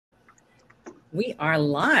We are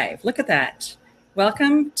live. Look at that.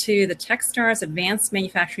 Welcome to the Techstars Advanced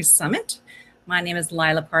Manufacturing Summit. My name is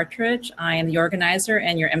Lila Partridge. I am the organizer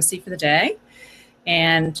and your MC for the day.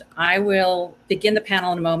 And I will begin the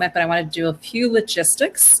panel in a moment, but I want to do a few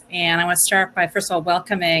logistics. And I want to start by, first of all,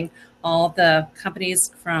 welcoming all the companies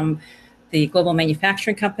from the global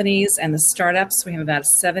manufacturing companies and the startups. We have about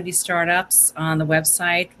 70 startups on the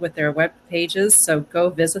website with their web pages, so go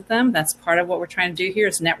visit them. That's part of what we're trying to do here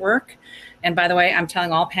is network. And by the way, I'm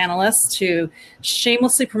telling all panelists to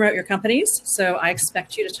shamelessly promote your companies. So I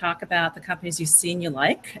expect you to talk about the companies you see and you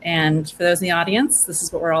like. And for those in the audience, this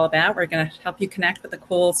is what we're all about. We're going to help you connect with the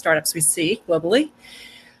cool startups we see globally.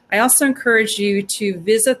 I also encourage you to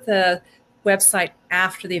visit the website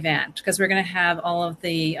after the event, because we're going to have all of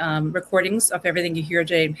the recordings of everything you hear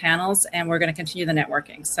today in panels, and we're going to continue the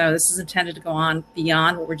networking. So this is intended to go on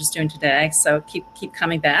beyond what we're just doing today. So keep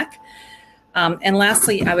coming back. And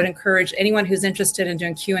lastly, I would encourage anyone who's interested in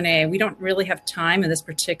doing Q&A. We don't really have time in this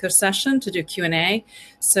particular session to do Q&A.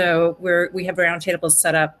 So we have roundtables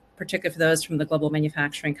set up, particularly for those from the global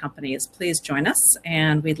manufacturing companies. Please join us,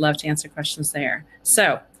 and we'd love to answer questions there.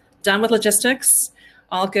 So done with logistics,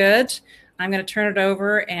 all good. I'm going to turn it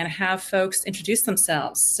over and have folks introduce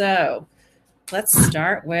themselves. So let's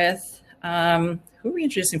start with, who are we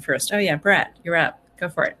introducing first? Oh yeah, Brett, you're up. Go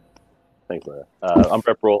for it. Thanks, Laura. I'm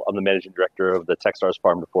Brett Brull. I'm the managing director of the Techstars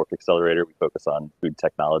Farm to Fork Accelerator. We focus on food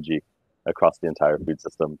technology across the entire food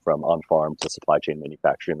system, from on-farm to supply chain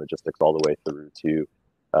manufacturing, logistics, all the way through to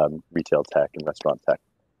retail tech and restaurant tech.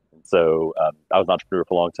 And so I was an entrepreneur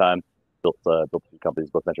for a long time, built a few companies,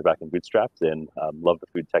 both venture-backed and bootstrapped, and love the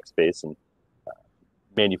food tech space. And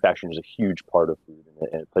manufacturing is a huge part of food,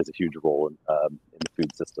 and it plays a huge role in the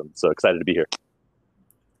food system. So excited to be here.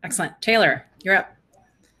 Excellent. Taylor, you're up.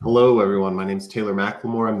 Hello, everyone. My name is Taylor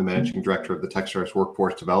McLemore. I'm the managing director of the Techstars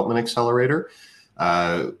Workforce Development Accelerator.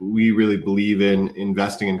 We really believe in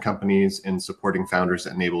investing in companies and supporting founders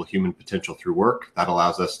that enable human potential through work. That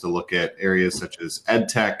allows us to look at areas such as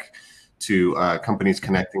edtech, to companies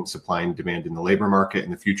connecting supply and demand in the labor market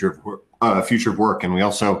and the future of work. And we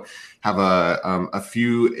also have a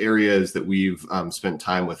few areas that we've spent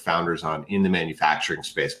time with founders on in the manufacturing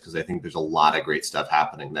space, because I think there's a lot of great stuff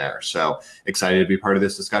happening there. So excited to be part of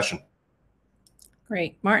this discussion.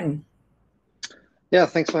 Great. Martin. Yeah,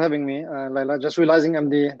 thanks for having me, Lila. Just realizing I'm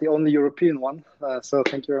the only European one, so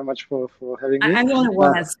thank you very much for having me. I'm the only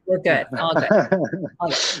one. We're good. All good. All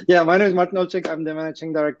good. Yeah, my name is Martin Olczyk. I'm the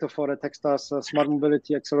managing director for the Techstars Smart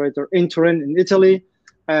Mobility Accelerator in Turin, in Italy,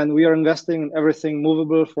 and we are investing in everything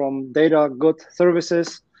movable, from data, goods,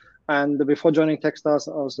 services. And before joining Techstars,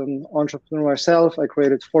 I was an entrepreneur myself. I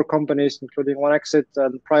created 4 companies, including 1 exit,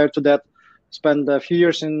 and prior to that, spent a few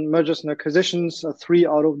years in mergers and acquisitions, 3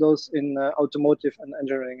 out of those in automotive and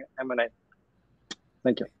engineering M&A.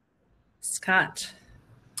 Thank you. Scott.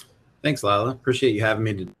 Thanks, Lila. Appreciate you having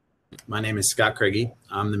me. My name is Scott Craigie.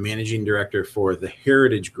 I'm the managing director for the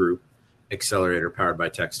Heritage Group Accelerator powered by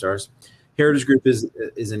Techstars. Heritage Group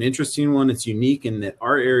is an interesting one. It's unique in that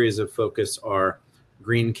our areas of focus are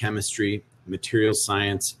green chemistry, material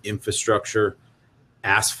science, infrastructure,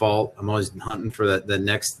 asphalt. I'm always hunting for the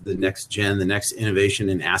next gen, the next innovation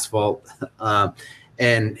in asphalt.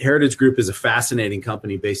 And Heritage Group is a fascinating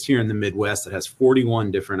company based here in the Midwest that has 41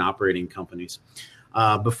 different operating companies.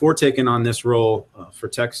 Before taking on this role for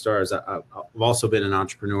Techstars, I've also been an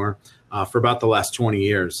entrepreneur for about the last 20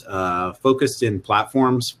 years, focused in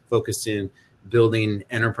platforms, focused in building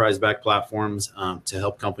enterprise-backed platforms to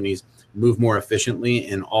help companies move more efficiently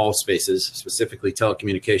in all spaces, specifically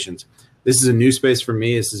telecommunications. This is a new space for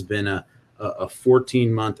me. This has been a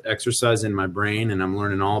 14-month exercise in my brain, and I'm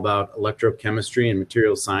learning all about electrochemistry and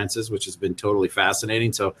material sciences, which has been totally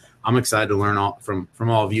fascinating. So I'm excited to learn from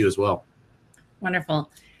all of you as well.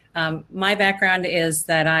 Wonderful. My background is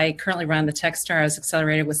that I currently run the Techstars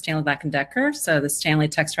Accelerator with Stanley Black & Decker. So the Stanley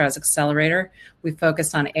Techstars Accelerator, we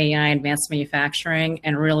focus on AI, advanced manufacturing,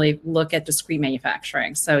 and really look at discrete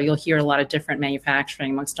manufacturing. So you'll hear a lot of different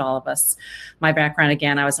manufacturing amongst all of us. My background,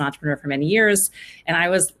 again, I was an entrepreneur for many years, and I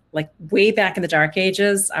was like way back in the dark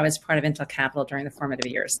ages. I was part of Intel Capital during the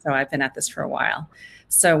formative years. So I've been at this for a while.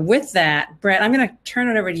 So with that, Brett, I'm going to turn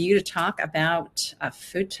it over to you to talk about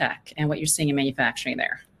food tech and what you're seeing in manufacturing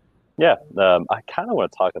there. Yeah, I kind of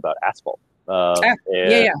want to talk about asphalt.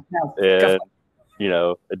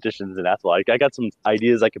 Additions in asphalt. I got some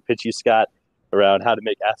ideas I could pitch you, Scott, around how to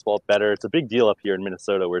make asphalt better. It's a big deal up here in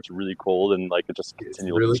Minnesota where it's really cold and like it just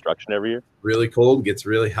continual construction every year. Really cold, gets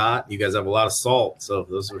really hot. You guys have a lot of salt, so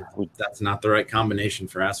that's not the right combination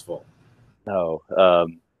for asphalt. No,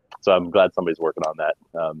 so I'm glad somebody's working on that.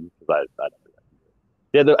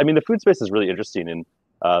 Yeah, I mean, the food space is really interesting, and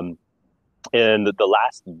the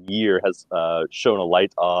last year has shown a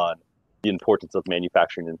light on the importance of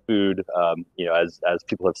manufacturing in food. As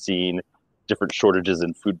people have seen different shortages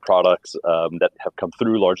in food products that have come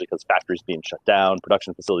through largely because factories being shut down,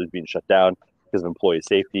 production facilities being shut down because of employee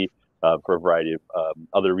safety for a variety of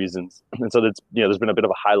other reasons. And so there's been a bit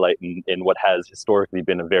of a highlight in what has historically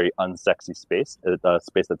been a very unsexy space, a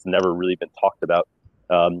space that's never really been talked about.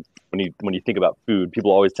 When you think about food,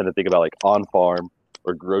 people always tend to think about like on farm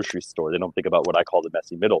or grocery store. They don't think about what I call the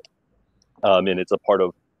messy middle, and it's a part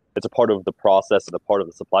of the process and a part of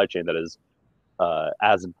the supply chain that is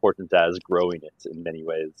as important as growing it in many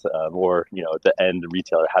ways. Or at the end, the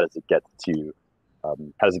retailer, how does it get to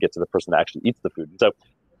the person that actually eats the food? And so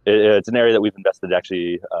it's an area that we've invested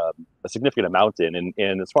actually a significant amount in.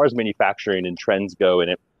 And as far as manufacturing and trends go,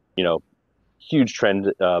 and huge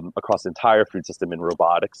trend across the entire food system in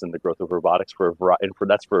robotics and the growth of robotics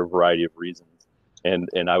that's for a variety of reasons. And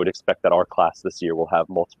I would expect that our class this year will have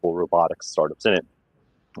multiple robotics startups in it.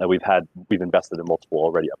 And we've invested in multiple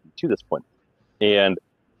already up to this point. And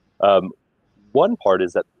one part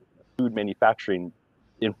is that food manufacturing,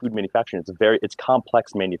 it's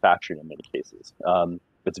complex manufacturing in many cases.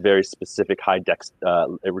 It's very specific,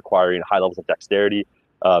 requiring high levels of dexterity,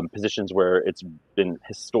 positions where it's been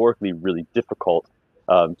historically really difficult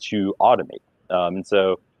to automate. And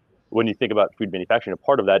so when you think about food manufacturing, a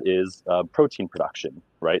part of that is protein production,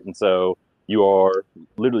 right? And so you are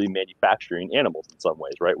literally manufacturing animals in some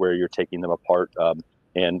ways, right? Where you're taking them apart.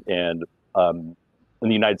 And in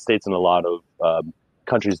the United States and a lot of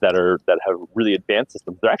countries that have really advanced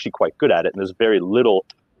systems, they're actually quite good at it. And there's very little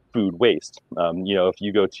food waste. If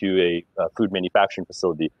you go to a food manufacturing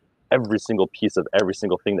facility, every single piece of every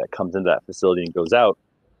single thing that comes into that facility and goes out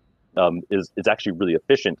is actually really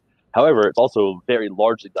efficient. However, it's also very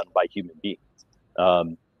largely done by human beings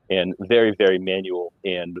and very, very manual.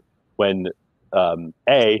 And when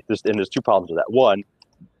there's two problems with that. One,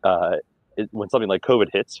 when something like COVID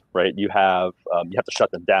hits, right, you have to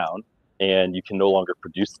shut them down, and you can no longer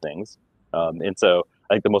produce things. And so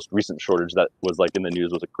I think the most recent shortage that was like in the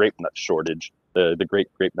news was a grape nut shortage, the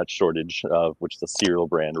great grape nut shortage, which is a cereal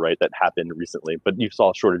brand, right, that happened recently. But you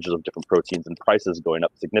saw shortages of different proteins and prices going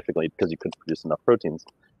up significantly because you couldn't produce enough proteins.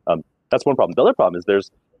 That's one problem. The other problem is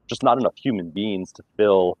there's just not enough human beings to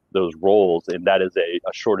fill those roles, and that is a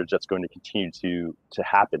shortage that's going to continue to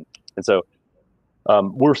happen. And so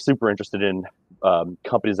we're super interested in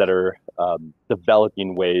companies that are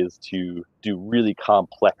developing ways to do really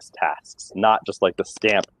complex tasks, not just like the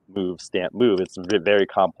stamp, move. It's very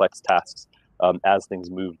complex tasks as things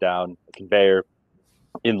move down the conveyor,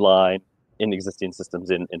 in line, in existing systems,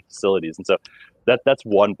 in facilities. And so that's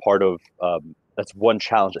one part of that's one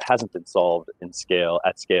challenge that hasn't been solved at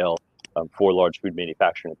scale for large food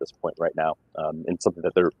manufacturing at this point right now, and something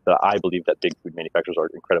that I believe that big food manufacturers are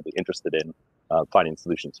incredibly interested in finding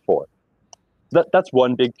solutions for. That's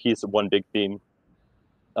one big piece, one big theme.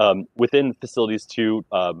 Within facilities too,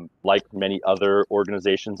 like many other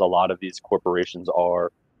organizations, a lot of these corporations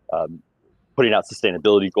are putting out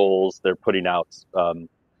sustainability goals. They're putting out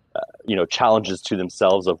challenges to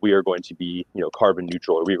themselves of we are going to be carbon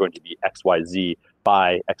neutral, or we are going to be XYZ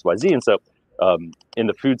by XYZ. And so in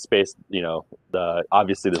the food space,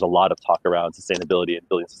 obviously there's a lot of talk around sustainability and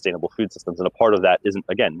building sustainable food systems. And a part of that isn't,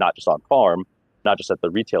 again, not just on farm, not just at the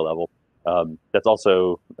retail level, that's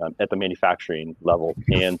also at the manufacturing level.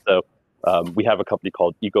 And so we have a company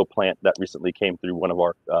called EcoPlant that recently came through one of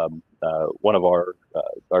our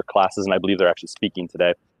classes, and I believe they're actually speaking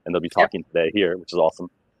today, and they'll be talking today here, which is awesome.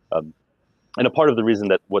 And a part of the reason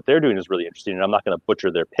that what they're doing is really interesting, and I'm not going to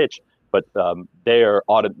butcher their pitch, but they're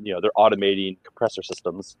automating compressor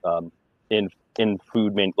systems largely in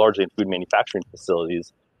food manufacturing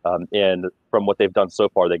facilities. And from what they've done so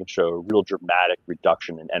far, they can show a real dramatic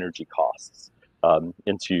reduction in energy costs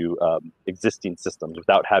into existing systems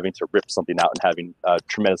without having to rip something out and having a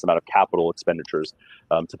tremendous amount of capital expenditures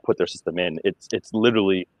to put their system in. It's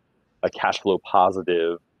literally a cash flow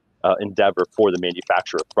positive endeavor for the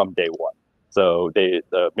manufacturer from day one. So the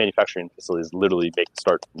manufacturing facilities literally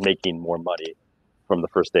start making more money from the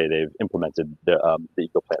first day they've implemented the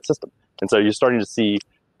EcoPlant system. And so you're starting to see,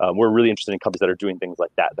 we're really interested in companies that are doing things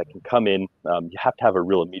like that can come in. You have to have a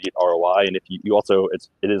real immediate ROI. And if you also,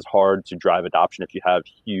 it is hard to drive adoption if you have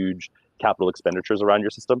huge capital expenditures around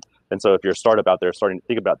your system. And so if you're a startup out there starting to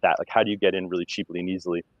think about that, like how do you get in really cheaply and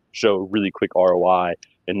easily, show really quick ROI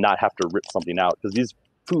and not have to rip something out? Because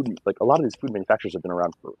a lot of these food manufacturers have been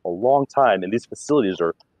around for a long time, and these facilities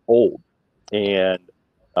are old and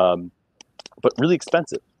but really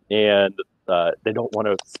expensive. And they don't want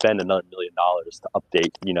to spend another $1 million to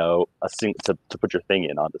update, to put your thing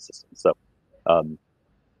in on the system. So,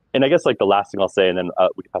 and I guess like the last thing I'll say, and then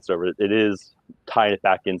we can pass it over. It is tying it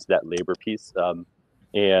back into that labor piece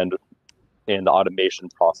and the automation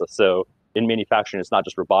process. So in manufacturing, it's not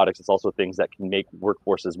just robotics; it's also things that can make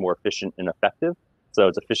workforces more efficient and effective. So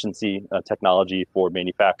it's efficiency technology for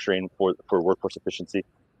manufacturing for workforce efficiency.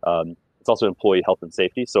 It's also employee health and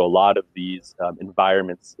safety. So a lot of these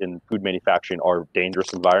environments in food manufacturing are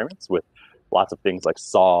dangerous environments with lots of things like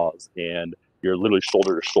saws, and you're literally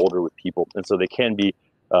shoulder to shoulder with people, and so they can be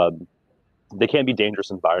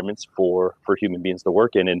dangerous environments for human beings to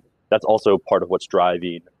work in, and that's also part of what's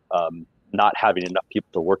driving not having enough people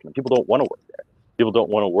to work in. People don't want to work there. People don't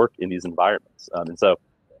want to work in these environments, and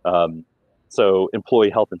so employee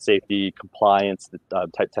health and safety, compliance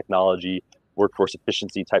type technology, workforce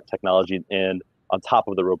efficiency type technology, and on top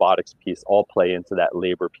of the robotics piece, all play into that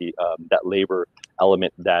labor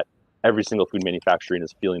element that every single food manufacturing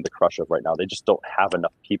is feeling the crush of right now. They just don't have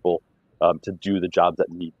enough people to do the jobs that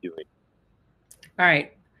need doing. All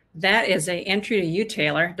right, that is an entry to you,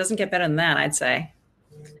 Taylor. Doesn't get better than that, I'd say.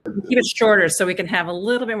 Keep it shorter so we can have a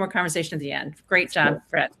little bit more conversation at the end. Great job,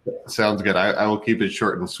 Brett. Sounds good. I will keep it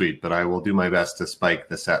short and sweet, but I will do my best to spike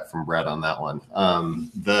the set from Brett on that one.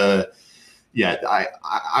 I'm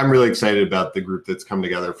really excited about the group that's come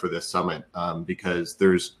together for this summit because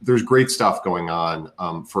there's great stuff going on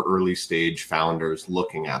for early stage founders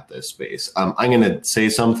looking at this space. I'm going to say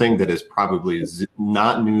something that is probably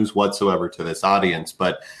not news whatsoever to this audience,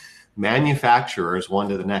 but manufacturers, one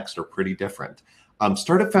to the next, are pretty different.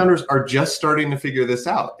 Startup founders are just starting to figure this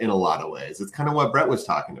out in a lot of ways. It's kind of what Brett was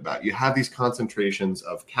talking about. You have these concentrations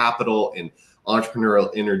of capital and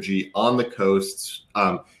entrepreneurial energy on the coasts.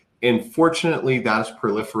 And fortunately, that's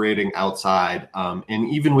proliferating outside, and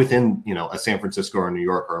even within, a San Francisco or New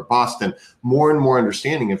York or a Boston, more and more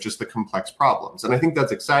understanding of just the complex problems. And I think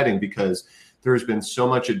that's exciting because there's been so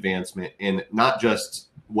much advancement in not just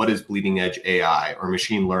what is bleeding edge AI or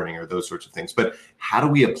machine learning or those sorts of things, but how do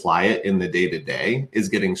we apply it in the day-to-day is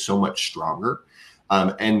getting so much stronger.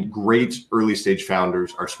 And great early stage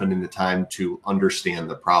founders are spending the time to understand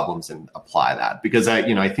the problems and apply that. Because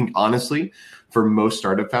I think honestly, for most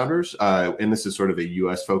startup founders, and this is sort of a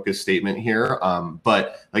US focused statement here,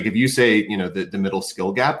 but like if you say, the middle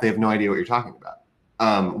skill gap, they have no idea what you're talking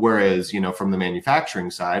about. Whereas, from the manufacturing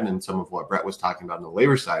side and some of what Brett was talking about on the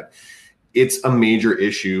labor side, it's a major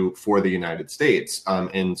issue for the United States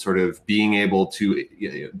in sort of being able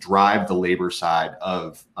to drive the labor side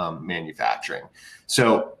of manufacturing.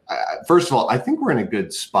 So first of all, I think we're in a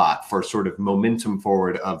good spot for sort of momentum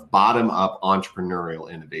forward of bottom-up entrepreneurial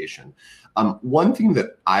innovation. One thing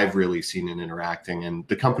that I've really seen in interacting, and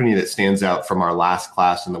the company that stands out from our last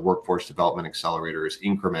class in the Workforce Development Accelerator is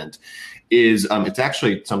Increment, is it's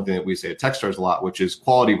actually something that we say at Techstars a lot, which is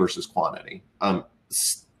quality versus quantity.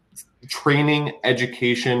 Training,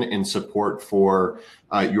 education, and support for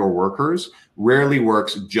your workers rarely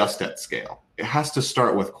works just at scale. It has to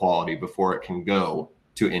start with quality before it can go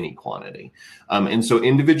to any quantity. And so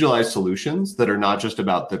individualized solutions that are not just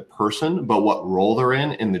about the person, but what role they're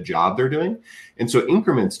in the job they're doing. And so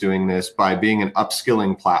Increment's doing this by being an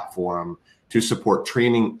upskilling platform to support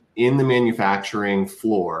training in the manufacturing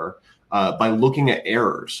floor by looking at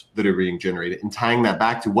errors that are being generated and tying that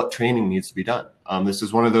back to what training needs to be done. This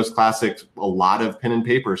is one of those classics, a lot of pen and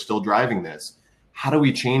paper still driving this. How do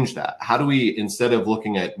we change that? How do we, instead of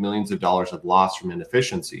looking at millions of dollars of loss from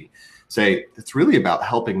inefficiency, say it's really about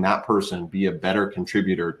helping that person be a better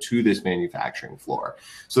contributor to this manufacturing floor?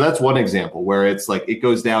 So that's one example where it's like it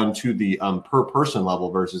goes down to the per person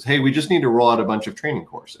level versus, hey, we just need to roll out a bunch of training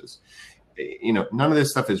courses. None of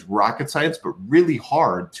this stuff is rocket science, but really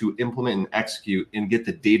hard to implement and execute and get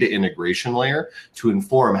the data integration layer to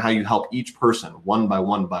inform how you help each person one by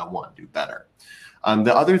one do better.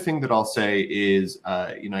 The other thing that I'll say is,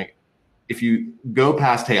 if you go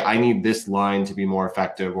past, hey, I need this line to be more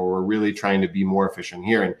effective, or we're really trying to be more efficient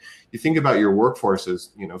here, and you think about your workforce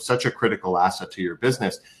as, such a critical asset to your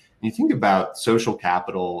business, and you think about social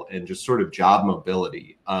capital and just sort of job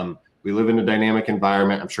mobility. We live in a dynamic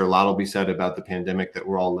environment. I'm sure a lot will be said about the pandemic that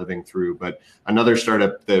we're all living through. But another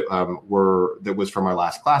startup that was from our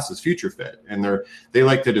last class is FutureFit, and they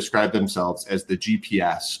like to describe themselves as the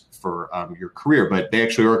GPS for your career. But they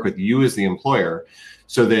actually work with you as the employer,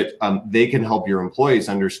 so that they can help your employees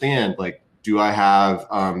understand, like, do I have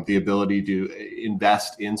the ability to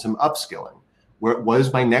invest in some upskilling? What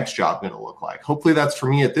is my next job going to look like? Hopefully that's for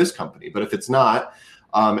me at this company. But if it's not,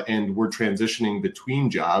 and we're transitioning between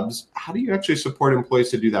jobs, how do you actually support employees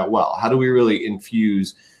to do that well? How do we really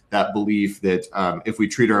infuse that belief that if we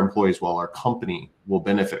treat our employees well, our company will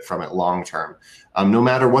benefit from it long term, no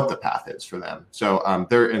matter what the path is for them. So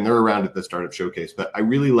they're around at the Startup Showcase, but I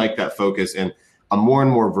really like that focus in a more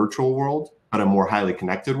and more virtual world, but a more highly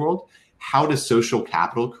connected world. How does social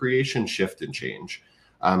capital creation shift and change?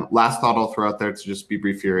 Last thought I'll throw out there to just be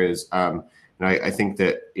brief here is, I think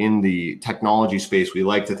that in the technology space, we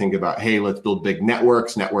like to think about, hey, let's build big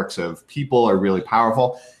networks. Networks of people are really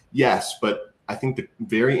powerful. Yes, but I think the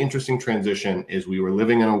very interesting transition is we were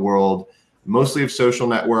living in a world mostly of social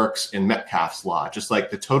networks and Metcalfe's law, just like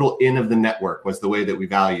the total in of the network was the way that we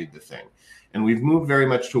valued the thing. And we've moved very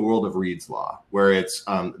much to a world of Reed's law, where it's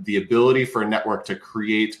the ability for a network to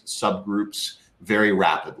create subgroups very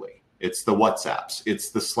rapidly. It's the WhatsApps, it's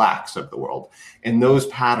the Slacks of the world. And those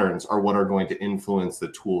patterns are what are going to influence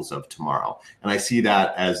the tools of tomorrow. And I see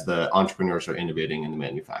that as the entrepreneurs are innovating in the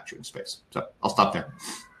manufacturing space. So I'll stop there.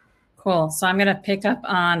 Cool. So I'm going to pick up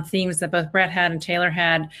on themes that both Brett had and Taylor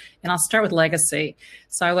had, and I'll start with legacy.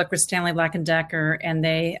 So I work with Stanley Black & Decker, and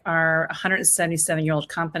they are a 177-year-old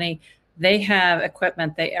company. They have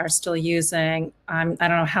equipment they are still using. I don't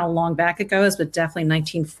know how long back it goes, but definitely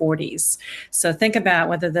 1940s. So think about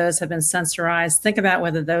whether those have been sensorized. Think about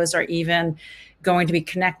whether those are even going to be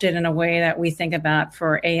connected in a way that we think about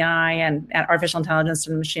for AI and artificial intelligence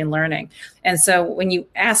and machine learning. And so when you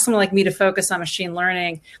ask someone like me to focus on machine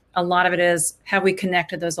learning, a lot of it is, have we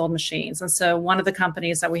connected those old machines? And so one of the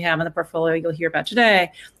companies that we have in the portfolio you'll hear about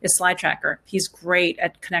today is Slide Tracker. He's great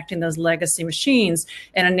at connecting those legacy machines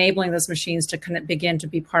and enabling those machines to begin to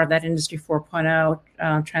be part of that Industry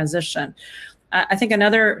 4.0 transition. I think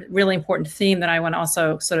another really important theme that I want to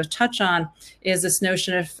also sort of touch on is this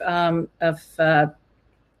notion of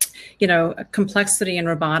complexity in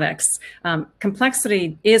robotics.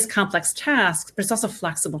 Complexity is complex tasks, but it's also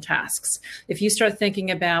flexible tasks. If you start thinking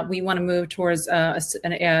about, we want to move towards a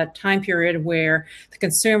time period where the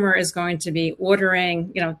consumer is going to be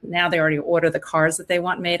ordering, now they already order the cars that they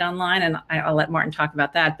want made online, and I'll let Martin talk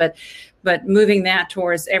about that, but moving that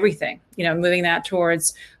towards everything, moving that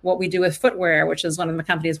towards what we do with footwear, which is one of the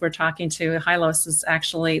companies we're talking to. Hylos is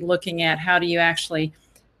actually looking at how do you actually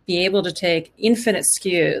be able to take infinite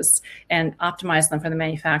SKUs and optimize them for the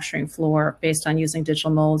manufacturing floor based on using digital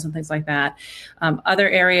molds and things like that. Other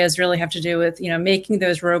areas really have to do with, making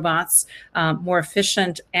those robots more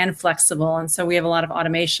efficient and flexible. And so we have a lot of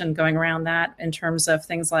automation going around that in terms of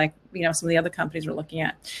things like, some of the other companies we're looking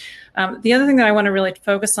at. The other thing that I want to really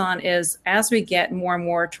focus on is, as we get more and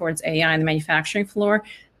more towards AI in the manufacturing floor,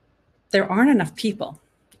 there aren't enough people.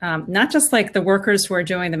 Not just like the workers who are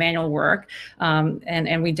doing the manual work,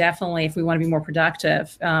 and we definitely, if we want to be more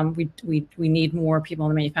productive, we need more people on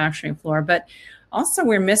the manufacturing floor, but also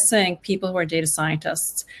we're missing people who are data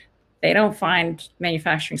scientists. They don't find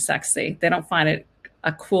manufacturing sexy. They don't find it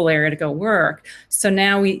a cool area to go work. So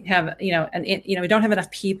now we have, we don't have enough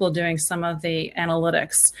people doing some of the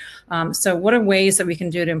analytics. So what are ways that we can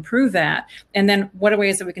do to improve that? And then what are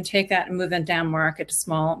ways that we can take that and move them down market to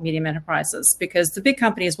small, medium enterprises? Because the big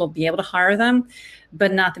companies will be able to hire them,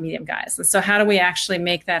 but not the medium guys. And so how do we actually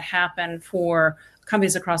make that happen for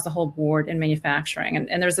companies across the whole board in manufacturing?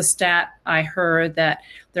 And there's a stat I heard that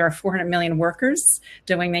there are 400 million workers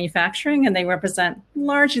doing manufacturing, and they represent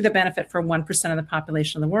largely the benefit for 1% of the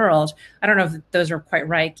population of the world. I don't know if those are quite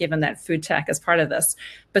right, given that food tech is part of this.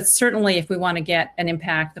 But certainly, if we want to get an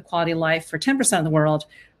impact, the quality of life for 10% of the world,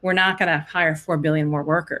 we're not going to hire 4 billion more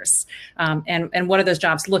workers. And what do those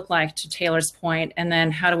jobs look like, to Taylor's point? And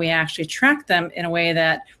then how do we actually track them in a way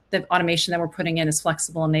that the automation that we're putting in is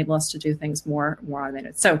flexible, enable us to do things more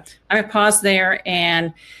automated? So I'm going to pause there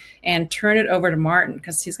and turn it over to Martin,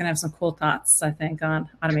 because he's going to have some cool thoughts, I think, on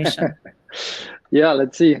automation. Yeah,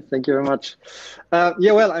 let's see. Thank you very much.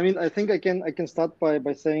 Well, I think I can start by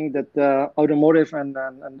saying that automotive and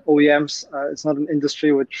OEMs, it's not an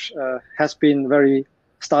industry which has been very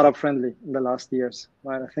startup friendly in the last years.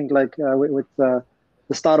 Right? I think with the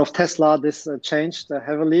start of Tesla, this changed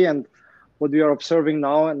heavily, and what we are observing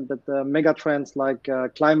now, and that the mega trends like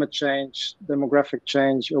climate change, demographic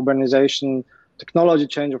change, urbanization, technology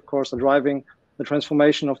change, of course, are driving the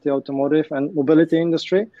transformation of the automotive and mobility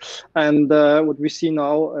industry. And what we see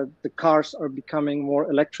now, the cars are becoming more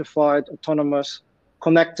electrified, autonomous,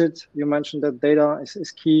 connected. You mentioned that data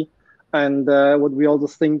is key. And what we also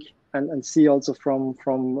think and see also from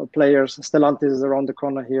players, Stellantis is around the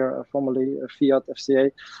corner here, formerly Fiat,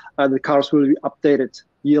 FCA, the cars will be updated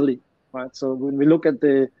yearly. Right. So when we look at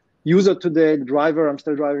the user today, the driver, I'm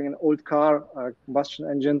still driving an old car, combustion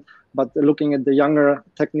engine, but looking at the younger,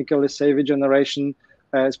 technically savvy generation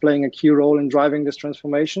is playing a key role in driving this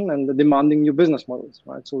transformation and demanding new business models.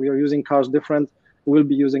 Right. So we are using cars different will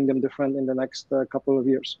be using them different in the next couple of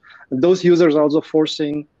years. And those users are also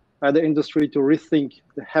forcing the industry to rethink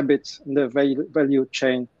the habits in the value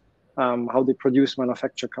chain, how they produce,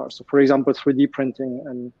 manufacture cars. So, for example, 3D printing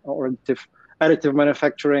and or additive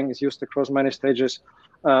manufacturing is used across many stages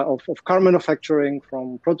of car manufacturing,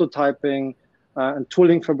 from prototyping and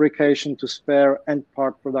tooling fabrication to spare and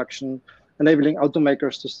part production, enabling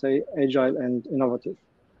automakers to stay agile and innovative.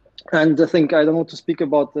 And I think I don't want to speak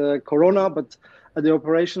about the Corona, but at the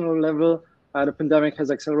operational level, the pandemic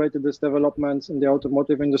has accelerated this development in the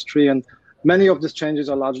automotive industry, and many of these changes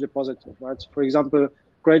are largely positive, right? So for example,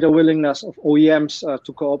 greater willingness of OEMs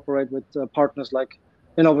to cooperate with partners like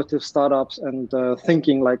innovative startups and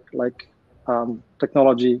thinking like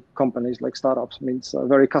technology companies like startups means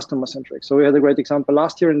very customer centric. So we had a great example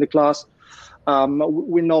last year in the class.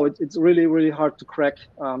 We know it's really, really hard to crack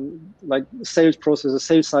like sales process, a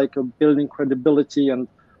sales cycle, building credibility and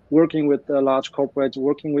working with large corporates,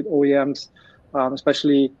 working with OEMs,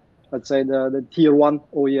 especially, let's say, the tier one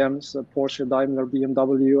OEMs, Porsche, Daimler,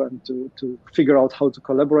 BMW, and to figure out how to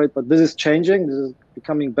collaborate. But this is changing. This is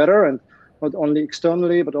becoming better, and not only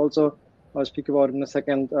externally, but also, I'll speak about it in a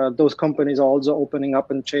second, those companies are also opening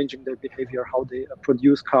up and changing their behavior, how they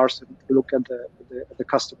produce cars and look at the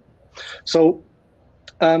customer. So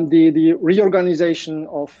the reorganization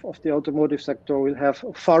of the automotive sector will have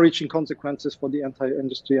far-reaching consequences for the entire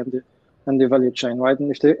industry and the value chain, right? And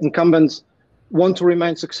if the incumbents want to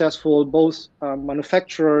remain successful, both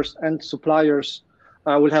manufacturers and suppliers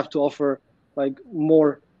will have to offer like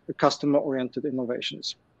more customer-oriented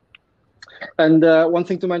innovations. And one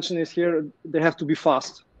thing to mention is here, they have to be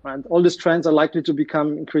fast, right? All these trends are likely to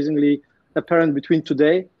become increasingly apparent between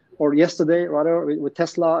today or yesterday, rather, with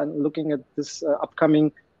Tesla and looking at this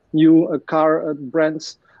upcoming new car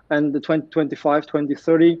brands and the 2025,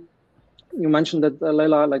 2030. You mentioned that,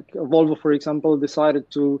 Leila, like Volvo, for example, decided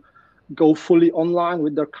to go fully online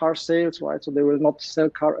with their car sales, right? So they will not sell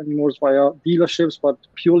car anymore via dealerships, but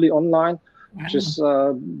purely online, which is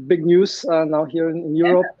big news now here in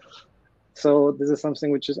Europe. So this is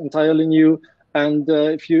something which is entirely new. And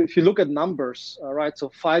if you look at numbers, right, so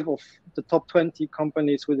 5 of the top 20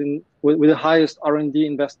 companies with the highest R&D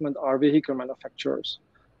investment are vehicle manufacturers,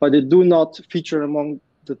 but they do not feature among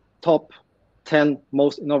the top 10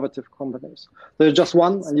 most innovative companies. There's just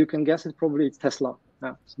one, and you can guess it, probably it's Tesla.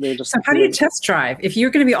 Yeah, so how do you test drive? If you're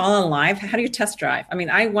going to be all on live, how do you test drive? I mean,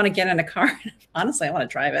 I want to get in a car. Honestly, I want to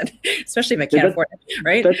drive it, especially if I can't afford it,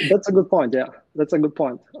 right? That's a good point. Yeah, that's a good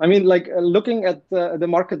point. I mean, like looking at the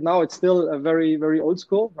market now, it's still a very, very old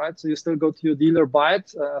school, right? So you still go to your dealer, buy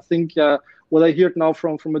it. I think what I hear now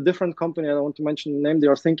from a different company, I don't want to mention the name, they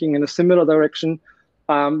are thinking in a similar direction.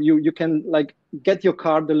 You can like get your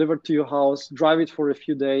car delivered to your house, drive it for a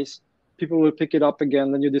few days. People will pick it up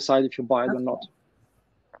again, then you decide if you buy it or not.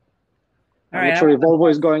 I'm not sure if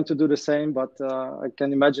Volvo is going to do the same, but I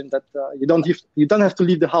can imagine that you don't have to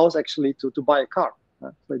leave the house actually to buy a car.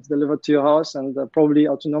 So it's delivered to your house and probably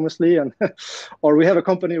autonomously. And or we have a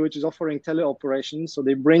company which is offering teleoperations, so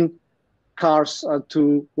they bring cars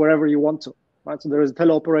to wherever you want to. Right? So there is a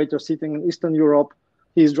teleoperator sitting in Eastern Europe.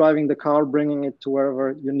 He's driving the car, bringing it to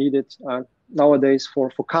wherever you need it. Nowadays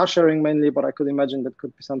for car sharing mainly, but I could imagine that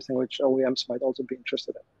could be something which OEMs might also be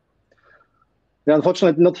interested in. They're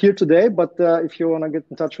unfortunately not here today, but if you want to get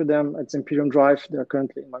in touch with them, it's Imperium Drive. They're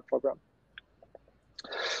currently in my program.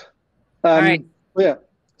 All right. Yeah.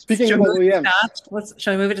 Speaking about OEMs.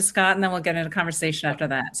 Shall we move it to Scott, and then we'll get into conversation after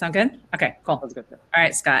that? Sound good? Okay, cool. That's good. Yeah. All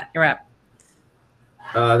right, Scott, you're up.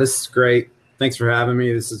 This is great. Thanks for having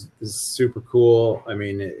me. This is super cool. I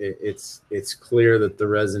mean, it's clear that the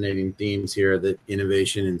resonating themes here, that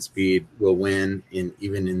innovation and speed will win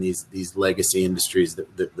even in these legacy industries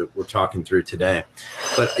that we're talking through today.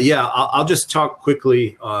 But yeah, I'll just talk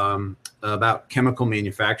quickly about chemical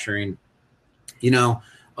manufacturing. The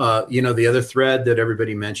other thread that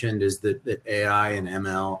everybody mentioned is that AI and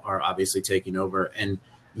ML are obviously taking over, and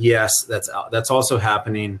yes, that's also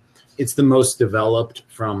happening. It's the most developed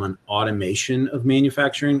from an automation of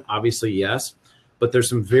manufacturing, obviously, yes, but there's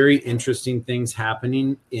some very interesting things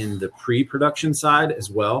happening in the pre-production side as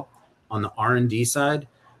well, on the R&D side.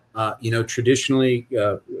 Traditionally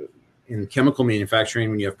in chemical manufacturing,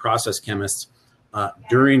 when you have process chemists,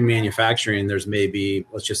 during manufacturing, there's maybe,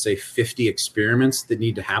 let's just say 50 experiments that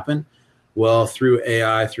need to happen. Well, through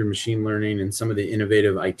AI, through machine learning, and some of the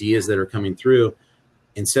innovative ideas that are coming through,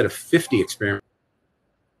 instead of 50 experiments,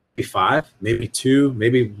 5, maybe 2,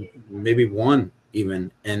 maybe 1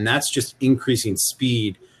 even, and that's just increasing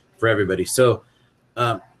speed for everybody. So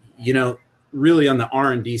really on the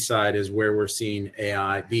R&D side is where we're seeing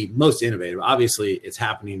AI be most innovative. Obviously, it's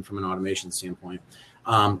happening from an automation standpoint,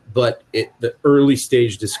 but the early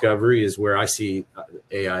stage discovery is where I see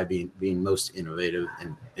AI being most innovative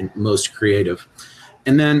and most creative.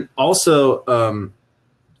 And then also,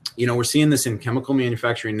 we're seeing this in chemical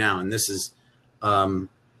manufacturing now, and this is, I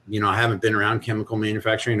haven't been around chemical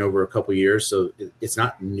manufacturing over a couple of years, so it's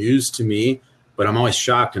not news to me, but I'm always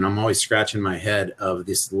shocked and I'm always scratching my head of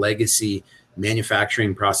this legacy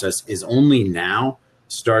manufacturing process is only now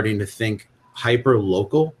starting to think hyper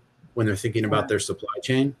local when they're thinking about their supply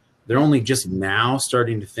chain. They're only just now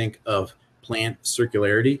starting to think of plant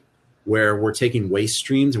circularity, where we're taking waste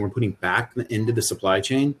streams and we're putting back into the supply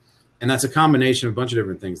chain. And that's a combination of a bunch of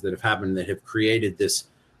different things that have happened that have created this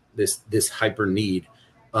hyper need.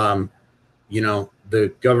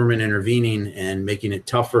 The government intervening and making it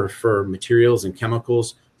tougher for materials and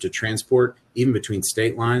chemicals to transport, even between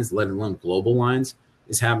state lines, let alone global lines,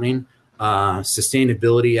 is happening.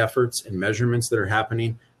 Sustainability efforts and measurements that are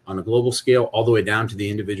happening on a global scale, all the way down to the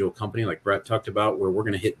individual company, like Brett talked about, where we're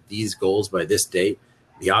going to hit these goals by this date.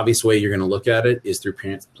 The obvious way you're going to look at it is through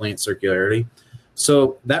plant circularity.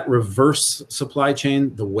 So that reverse supply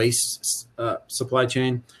chain, the waste supply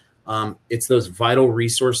chain, it's those vital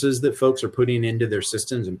resources that folks are putting into their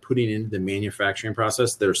systems and putting into the manufacturing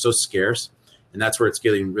process that are so scarce. And that's where it's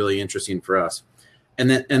getting really interesting for us. And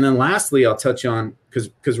then lastly, I'll touch on,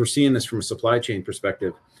 because we're seeing this from a supply chain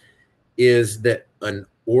perspective, is that an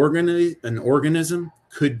organism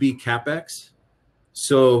could be CapEx.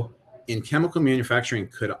 So in chemical manufacturing,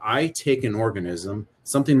 could I take an organism,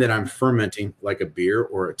 something that I'm fermenting like a beer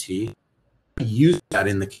or a tea, use that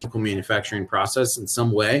in the chemical manufacturing process in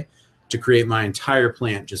some way to create my entire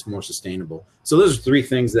plant just more sustainable? So those are three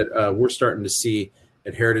things that we're starting to see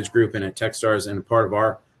at Heritage Group and at Techstars, and a part of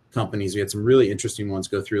our companies. We had some really interesting ones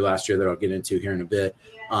go through last year that I'll get into here in a bit,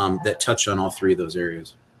 that touch on all three of those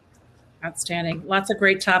areas. Outstanding. Lots of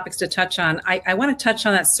great topics to touch on. I want to touch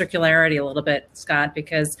on that circularity a little bit, Scott,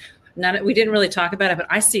 because we didn't really talk about it, but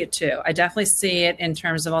I see it too. I definitely see it in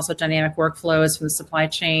terms of also dynamic workflows from the supply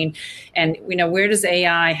chain. And where does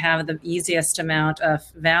AI have the easiest amount of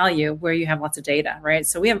value? Where you have lots of data, right?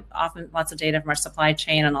 So we have often lots of data from our supply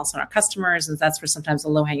chain and also our customers, and that's where sometimes the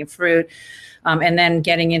low-hanging fruit. And then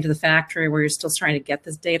getting into the factory where you're still trying to get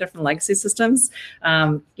this data from legacy systems,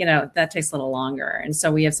 that takes a little longer. And so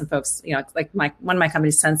we have some folks, like one of my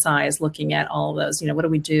companies, Sensei, is looking at all of those. What do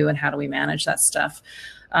we do and how do we manage that stuff?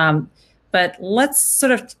 But let's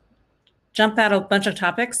sort of jump out a bunch of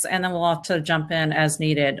topics, and then we'll have to jump in as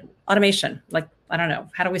needed. Automation, I don't know,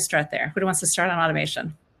 how do we start there? Who wants to start on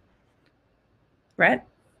automation? Brett,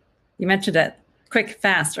 you mentioned it. Quick,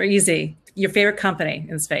 fast, or easy. Your favorite company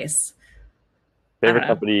in the space? Favorite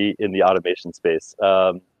company in the automation space?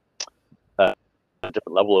 A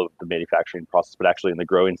different level of the manufacturing process, but actually in the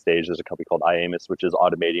growing stage, there's a company called IAMIS, which is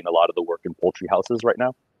automating a lot of the work in poultry houses right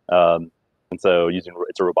now. And so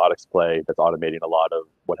it's a robotics play that's automating a lot of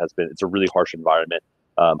what has been, it's a really harsh environment,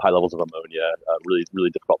 high levels of ammonia, really,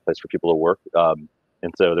 really difficult place for people to work.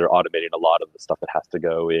 And so they're automating a lot of the stuff that has to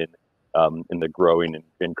go in the growing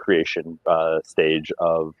and creation stage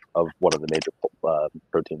of one of the major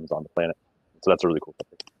proteins on the planet. So that's a really cool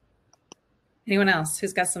company. Anyone else?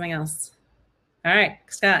 Who's got something else? All right,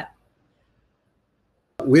 Scott.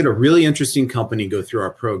 We had a really interesting company go through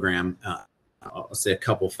our program. I'll say a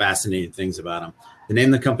couple fascinating things about them. The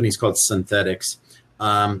name of the company is called Synthetics.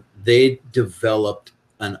 They developed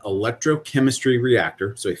an electrochemistry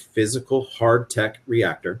reactor, so a physical hard tech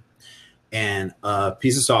reactor, and a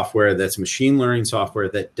piece of software that's machine learning software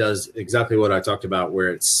that does exactly what I talked about, where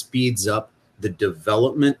it speeds up the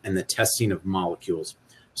development and the testing of molecules.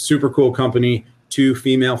 Super cool company, 2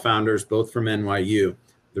 female founders, both from NYU.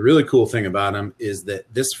 The really cool thing about them is that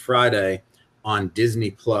this Friday on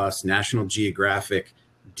Disney Plus, National Geographic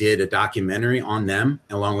did a documentary on them,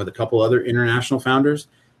 along with a couple other international founders.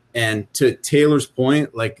 And to Taylor's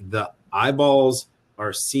point, the eyeballs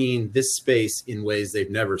are seeing this space in ways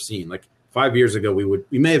they've never seen. 5 years ago,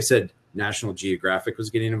 we may have said National Geographic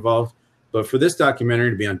was getting involved, but for this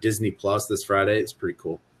documentary to be on Disney Plus this Friday, it's pretty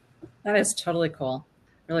cool. That is totally cool.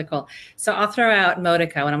 Really cool. So I'll throw out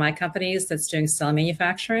Modica, one of my companies that's doing cell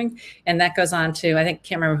manufacturing. And that goes on to,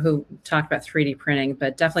 can't remember who talked about 3D printing,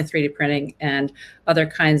 but definitely 3D printing and other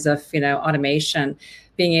kinds of, automation,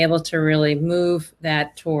 being able to really move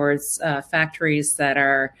that towards factories that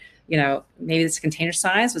are, maybe it's container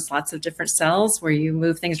size with lots of different cells where you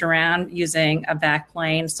move things around using a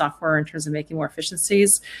backplane software in terms of making more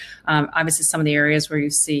efficiencies. Obviously, some of the areas where you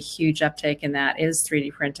see huge uptake in that is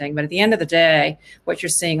 3D printing. But at the end of the day, what you're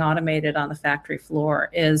seeing automated on the factory floor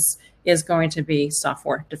is going to be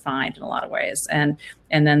software defined in a lot of ways. And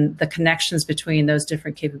then the connections between those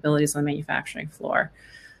different capabilities on the manufacturing floor.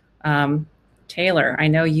 Taylor, I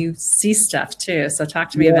know you see stuff too. So talk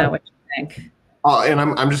to me about what you think. And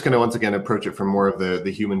I'm just going to once again approach it from more of the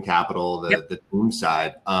human capital, the team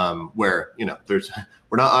side, where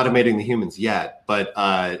we're not automating the humans yet, but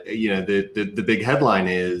the big headline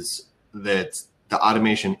is that the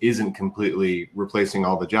automation isn't completely replacing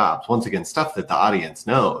all the jobs. Once again, stuff that the audience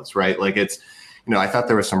knows, right? Like I thought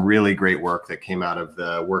there was some really great work that came out of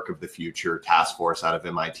the Work of the Future task force out of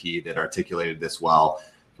MIT that articulated this well.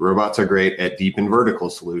 Robots are great at deep and vertical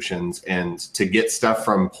solutions, and to get stuff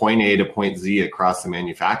from point A to point Z across the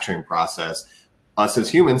manufacturing process, us as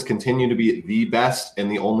humans continue to be the best and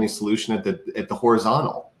the only solution at the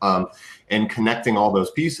horizontal, and connecting all those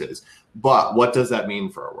pieces. But what does that mean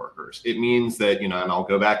for our workers? It means that, and I'll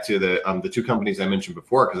go back to the two companies I mentioned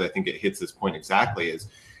before, because I think it hits this point exactly, is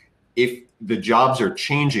if the jobs are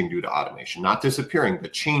changing due to automation, not disappearing,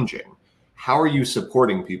 but changing, how are you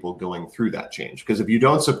supporting people going through that change? Because if you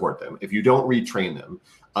don't support them, if you don't retrain them,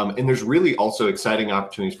 and there's really also exciting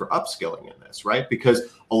opportunities for upskilling in this, right? Because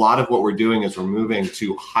a lot of what we're doing is we're moving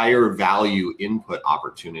to higher value input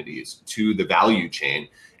opportunities to the value chain.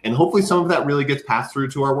 And hopefully some of that really gets passed through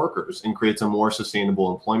to our workers and creates a more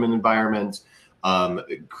sustainable employment environment,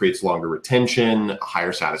 it creates longer retention,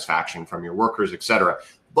 higher satisfaction from your workers, et cetera.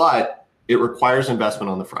 But it requires investment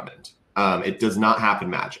on the front end. It does not happen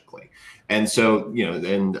magically. And so,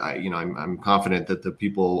 I'm confident that the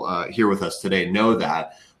people here with us today know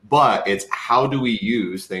that, but it's how do we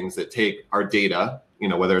use things that take our data,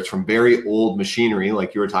 whether it's from very old machinery,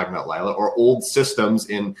 like you were talking about, Lila, or old systems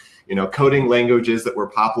in, coding languages that were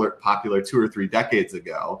popular 2 or 3 decades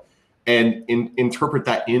ago, and interpret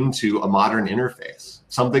that into a modern interface,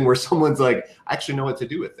 something where someone's like, I actually know what to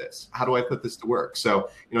do with this. How do I put this to work? So,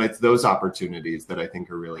 it's those opportunities that I think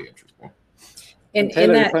are really interesting. And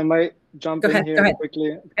Taylor, if I might jump in here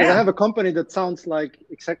quickly, because I have a company that sounds like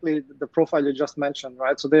exactly the profile you just mentioned,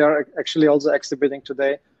 right? So they are actually also exhibiting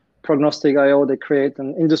today, Prognostic.io. They create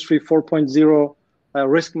an Industry 4.0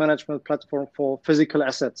 risk management platform for physical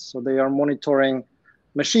assets. So they are monitoring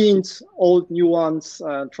machines, old, new ones,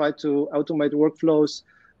 try to automate workflows,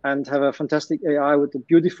 and have a fantastic AI with a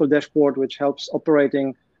beautiful dashboard, which helps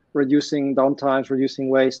operating, reducing downtimes, reducing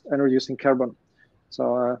waste, and reducing carbon.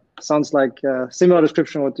 So sounds like a similar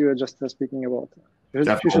description what you were just speaking about. You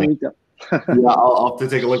should meet them. Yeah, I'll have to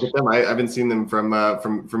take a look at them. I haven't seen them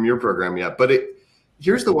from your program yet. But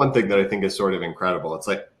here's the one thing that I think is sort of incredible. It's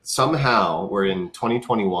like somehow we're in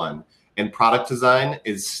 2021 and product design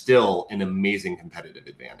is still an amazing competitive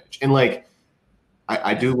advantage. And like,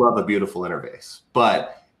 I do love a beautiful interface,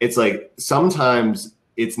 but it's like sometimes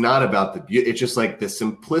it's not about the beauty. It's just like the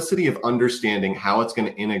simplicity of understanding how it's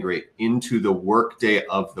going to integrate into the workday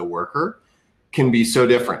of the worker can be so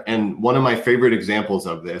different. And one of my favorite examples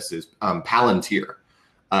of this is Palantir.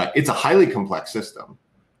 It's a highly complex system,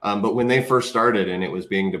 but when they first started and it was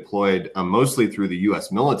being deployed mostly through the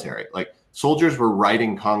US military, like soldiers were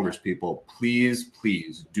writing Congress people, please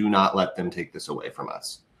do not let them take this away from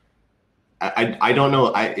us. I don't know.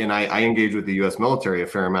 I engage with the U.S. military a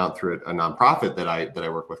fair amount through a nonprofit that I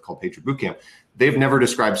work with called Patriot Boot Camp. They've never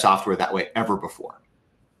described software that way ever before,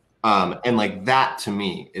 and like that to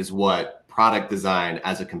me is what product design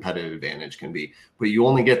as a competitive advantage can be. But you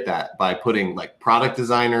only get that by putting like product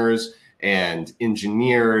designers and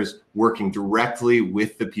engineers working directly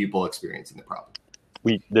with the people experiencing the problem.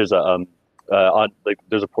 There's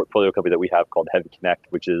a portfolio company that we have called Heavy Connect,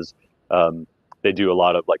 which is they do a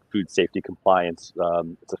lot of like food safety compliance.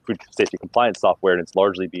 It's a food safety compliance software, and it's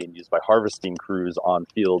largely being used by harvesting crews on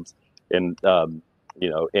fields. And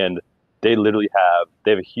and they literally have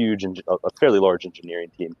a fairly large engineering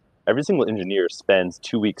team. Every single engineer spends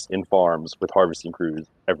 2 weeks in farms with harvesting crews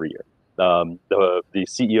every year. The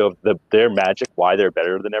CEO of their magic, why they're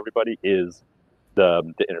better than everybody, is the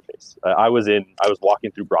interface. I was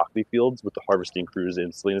walking through broccoli fields with the harvesting crews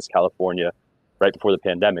in Salinas, California, right before the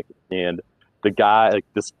pandemic, and the guy, like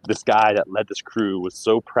this guy that led this crew, was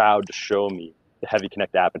so proud to show me the Heavy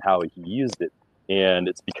Connect app and how he used it. And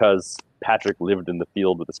it's because Patrick lived in the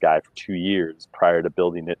field with this guy for 2 years prior to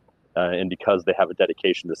building it, and because they have a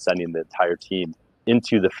dedication to sending the entire team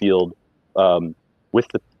into the field with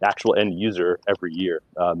the actual end user every year,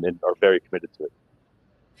 and are very committed to it.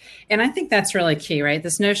 And I think that's really key, right?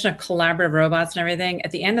 This notion of collaborative robots and everything.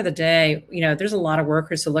 At the end of the day, there's a lot of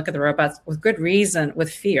workers who look at the robots with good reason,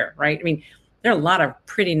 with fear, right? I mean, there are a lot of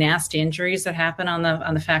pretty nasty injuries that happen on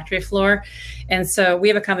the factory floor. And so we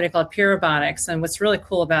have a company called Pure Robotics. And what's really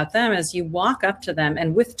cool about them is you walk up to them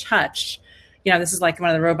and with touch, this is like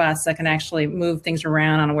one of the robots that can actually move things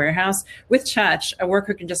around on a warehouse. With touch, a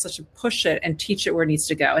worker can just push it and teach it where it needs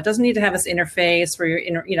to go. It doesn't need to have this interface where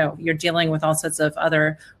you're dealing with all sorts of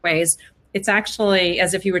other ways. It's actually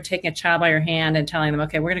as if you were taking a child by your hand and telling them,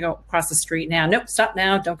 okay, we're going to go across the street now. Nope, stop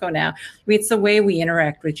now, don't go now. I mean, it's the way we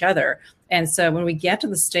interact with each other. And so when we get to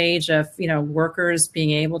the stage of, workers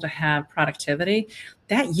being able to have productivity,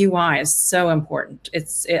 that UI is so important.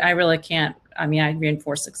 I really can't, I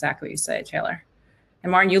reinforce exactly what you say, Taylor.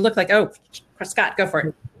 And Martin, you look like, oh, Scott, go for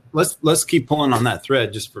it. Let's keep pulling on that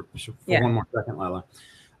thread just for one more second, Lila.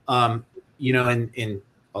 And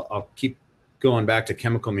I'll keep going back to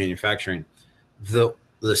chemical manufacturing. The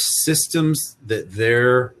systems that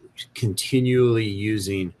they're continually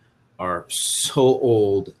using are so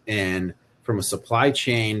old, and from a supply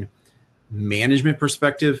chain management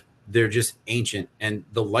perspective, they're just ancient. And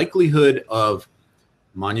the likelihood of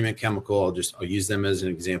Monument Chemical, I'll use them as an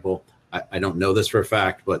example. I don't know this for a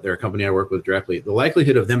fact, but they're a company I work with directly. The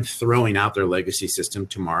likelihood of them throwing out their legacy system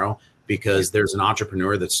tomorrow because there's an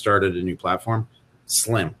entrepreneur that started a new platform,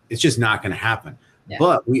 slim. It's just not going to happen. Yeah.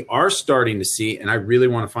 But we are starting to see, and I really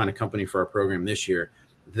want to find a company for our program this year,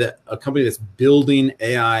 a company that's building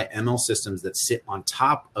AI ML systems that sit on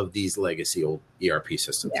top of these legacy old ERP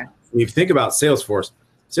systems. Yeah. When you think about Salesforce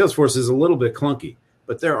is a little bit clunky,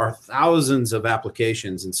 but there are thousands of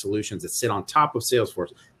applications and solutions that sit on top of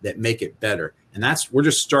Salesforce that make it better. And we're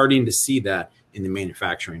just starting to see that in the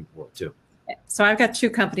manufacturing world too. So I've got two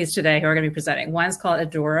companies today who are going to be presenting. One's called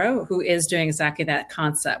Adoro, who is doing exactly that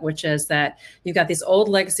concept, which is that you've got these old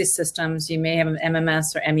legacy systems. You may have an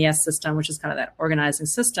MMS or MES system, which is kind of that organizing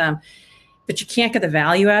system, but you can't get the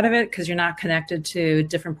value out of it because you're not connected to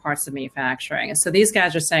different parts of manufacturing. And so these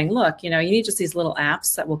guys are saying, look, you need just these little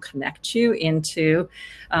apps that will connect you into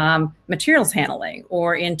materials handling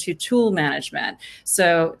or into tool management.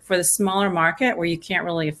 So for the smaller market where you can't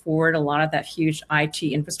really afford a lot of that huge IT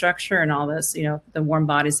infrastructure and all this, the warm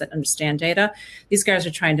bodies that understand data, these guys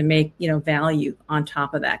are trying to make, value on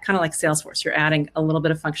top of that, kind of like Salesforce. You're adding a little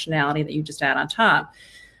bit of functionality that you just add on top.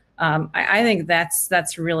 I think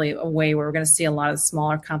that's really a way where we're going to see a lot of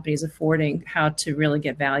smaller companies affording how to really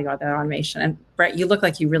get value out of that automation. And Brett, you look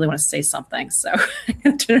like you really want to say something. So,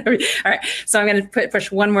 all right. So I'm going to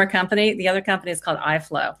push one more company. The other company is called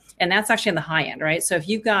iFlow, and that's actually on the high end, right? So if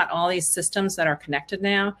you've got all these systems that are connected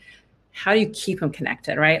now, how do you keep them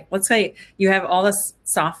connected, right? Let's say you have all this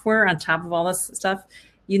software on top of all this stuff.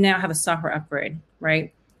 You now have a software upgrade,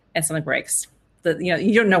 right? And something breaks.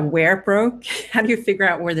 You don't know where it broke. How do you figure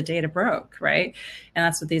out where the data broke, right? And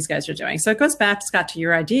that's what these guys are doing. So it goes back, Scott, to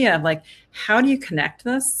your idea of like, how do you connect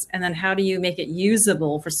this? And then how do you make it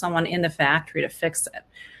usable for someone in the factory to fix it?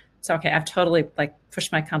 So, okay, I've totally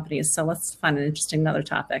pushed my companies. So let's find an interesting another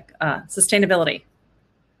topic. Sustainability.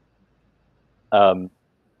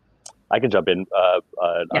 I can jump in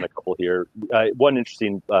on a couple here. One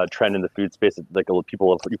interesting trend in the food space that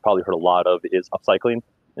you've probably heard a lot of is upcycling.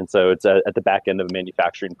 And so it's at the back end of a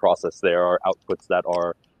manufacturing process. There are outputs that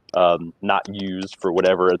are not used for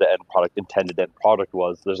whatever the intended end product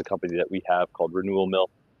was. There's a company that we have called Renewal Mill,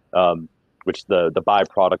 which the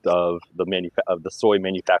byproduct of the soy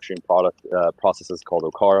manufacturing process is called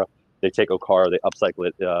okara. They take okara, they upcycle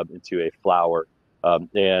it into a flour,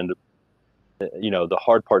 and the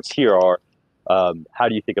hard parts here are how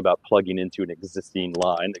do you think about plugging into an existing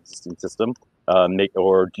system, are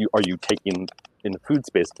you taking in the food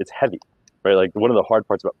space, it's heavy, right? Like one of the hard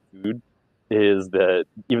parts about food is that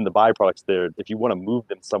even the byproducts there, if you want to move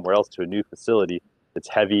them somewhere else to a new facility, it's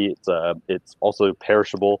heavy. It's also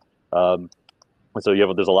perishable. And so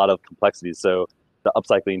there's a lot of complexities. So the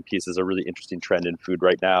upcycling piece is a really interesting trend in food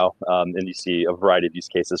right now. And you see a variety of use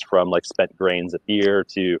cases from like spent grains at beer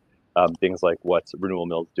to things like what Renewal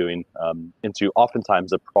Mill is doing into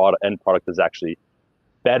oftentimes end product is actually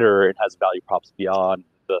better. It has value props beyond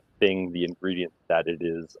the ingredient that it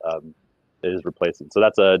is replacing. So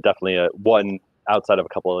that's definitely one outside of a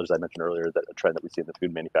couple others I mentioned earlier, that a trend that we see in the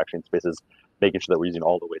food manufacturing space is making sure that we're using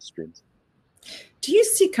all the waste streams. Do you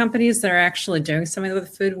see companies that are actually doing something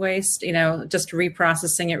with food waste, just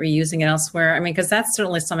reprocessing it, reusing it elsewhere? I mean, because that's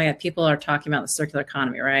certainly something that people are talking about in the circular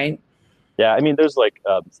economy, right? Yeah, I mean, there's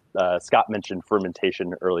Scott mentioned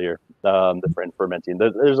fermentation earlier, the fermenting.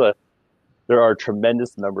 There's there are a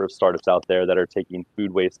tremendous number of startups out there that are taking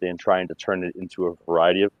food waste and trying to turn it into a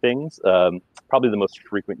variety of things. Probably the most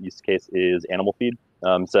frequent use case is animal feed.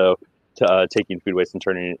 Taking food waste and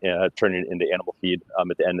turning it into animal feed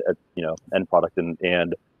at the end, end product, and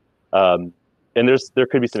there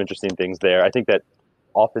could be some interesting things there. I think that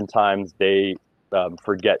oftentimes they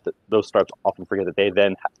forget that those startups often forget that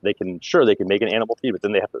they can make an animal feed, but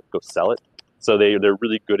then they have to go sell it. So they're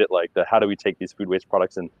really good at how do we take these food waste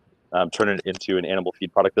products and turn it into an animal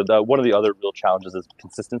feed product. One of the other real challenges is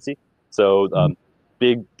consistency. So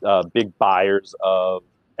big buyers of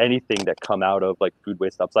anything that come out of food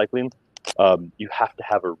waste upcycling, you have to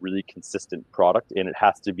have a really consistent product, and it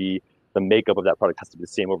has to be, the makeup of that product has to be the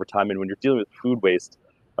same over time. And when you're dealing with food waste,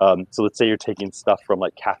 so let's say you're taking stuff from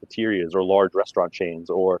cafeterias or large restaurant chains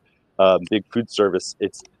or big food service,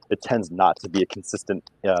 it tends not to be a consistent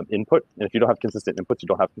input. And if you don't have consistent inputs, you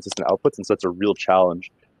don't have consistent outputs. And so it's a real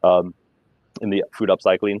challenge in the food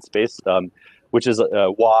upcycling space, which is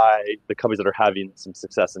why the companies that are having some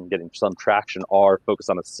success and getting some traction are focused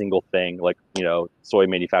on a single thing, soy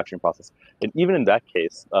manufacturing process. And even in that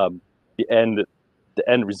case, the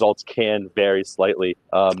end results can vary slightly.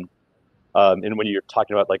 And when you're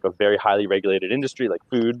talking about a very highly regulated industry like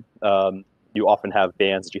food, you often have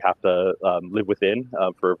bands that you have to live within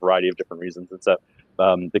for a variety of different reasons. And so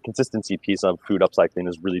the consistency piece of food upcycling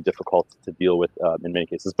is really difficult to deal with in many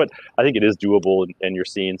cases. But I think it is doable, and you're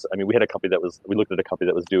seeing, we looked at a company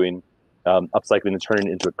that was doing upcycling and turning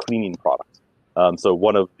it into a cleaning product. So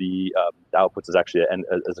one of the outputs is actually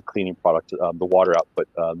as a cleaning product, the water output.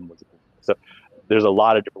 So there's a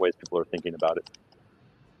lot of different ways people are thinking about it.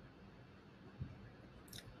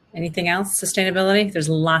 Anything else? Sustainability? There's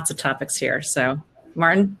lots of topics here. So,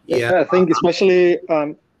 Martin? Yeah, I think especially,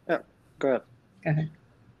 go ahead. Go ahead.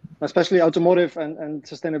 Especially automotive and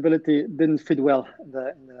sustainability didn't fit well in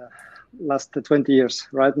the last 20 years.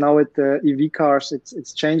 Right now with the EV cars,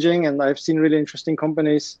 it's changing, and I've seen really interesting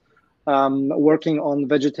companies working on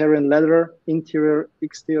vegetarian leather, interior,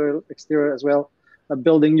 exterior as well,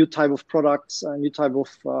 building new type of products, new type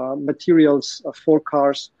of materials for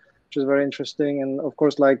cars, which is very interesting. And of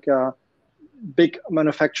course, big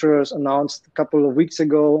manufacturers announced a couple of weeks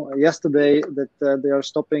ago, yesterday, that they are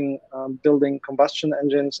stopping building combustion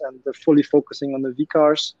engines and they're fully focusing on the V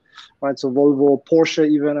cars. Right, so Volvo, Porsche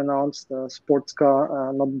even announced sports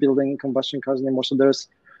car not building combustion cars anymore. So there's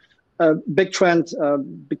a big trend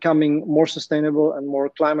becoming more sustainable and more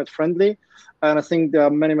climate friendly. And I think there are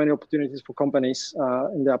many opportunities for companies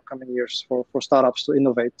in the upcoming years for startups to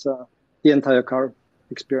innovate the entire car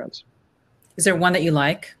experience. Is there one that you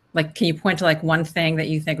like? Can you point to one thing that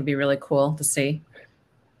you think would be really cool to see?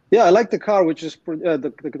 Yeah, I like the car, which is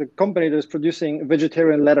the company that is producing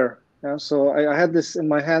vegetarian leather. Yeah, so I had this in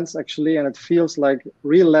my hands actually, and it feels like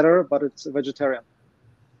real leather, but it's vegetarian.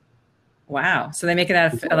 Wow! So they make it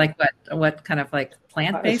out of what kind of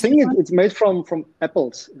plant-based? I think it's made from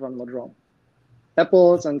apples, if I'm not wrong.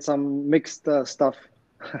 Apples and some mixed stuff.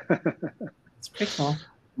 It's pretty cool.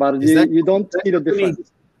 But you don't see the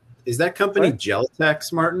difference. Is that company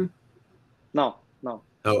Geltex, Martin? No.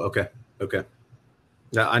 Oh, okay.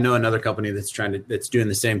 Now, I know another company that's doing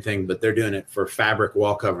the same thing, but they're doing it for fabric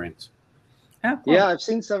wall coverings. Oh, cool. Yeah, I've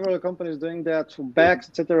seen several companies doing that for bags,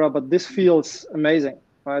 etc. But this feels amazing,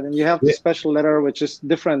 right? And you have the special leather, which is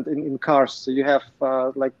different in cars. So you have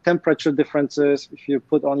temperature differences if you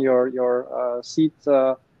put on your seat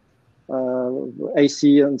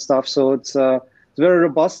AC and stuff. So it's very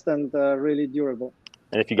robust and really durable.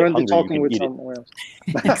 And if you get hungry, you can eat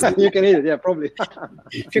it. You can eat it, yeah, probably.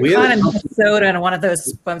 If you're caught in Minnesota in one of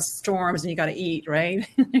those storms and you got to eat, right?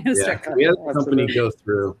 We had a company go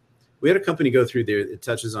through. There. It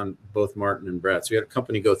touches on both Martin and Brett. So we had a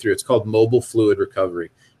company go through. It's called Mobile Fluid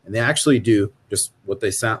Recovery, and they actually do just what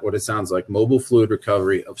it sounds like: mobile fluid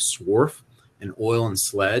recovery of swarf and oil and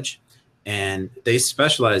sledge, and they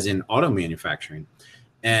specialize in auto manufacturing.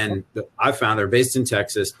 And I found they're based in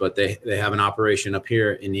Texas, but they have an operation up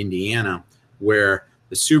here in Indiana where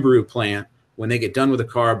the Subaru plant, when they get done with a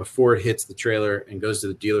car, before it hits the trailer and goes to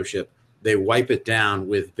the dealership, they wipe it down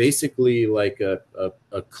with basically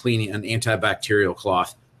a cleaning, an antibacterial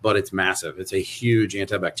cloth, but it's massive. It's a huge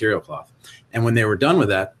antibacterial cloth. And when they were done with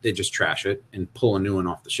that, they just trash it and pull a new one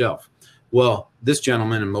off the shelf. Well, this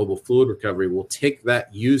gentleman in Mobile Fluid Recovery will take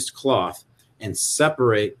that used cloth and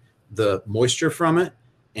separate the moisture from it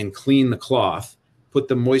and clean the cloth, put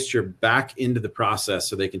the moisture back into the process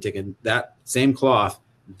so they can take that same cloth,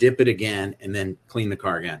 dip it again, and then clean the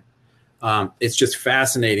car again. It's just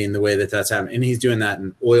fascinating the way that's happening. And he's doing that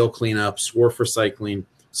in oil cleanup, swarf recycling,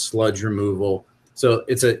 sludge removal. So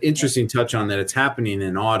it's an interesting touch on that. It's happening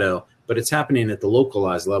in auto, but it's happening at the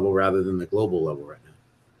localized level rather than the global level right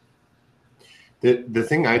now. The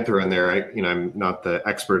thing I'd throw in there, I'm not the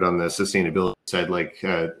expert on the sustainability side like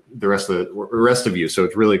the rest of you, so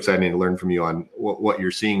it's really exciting to learn from you on what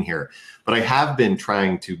you're seeing here. But I have been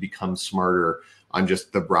trying to become smarter on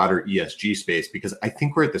just the broader ESG space, because I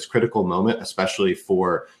think we're at this critical moment, especially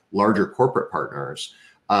for larger corporate partners.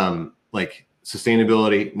 Like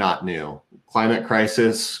sustainability, not new. Climate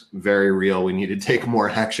crisis, very real. We need to take more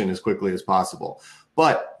action as quickly as possible.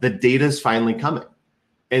 But the data is finally coming.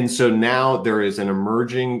 And so now there is an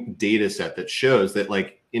emerging data set that shows that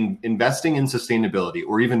like investing in sustainability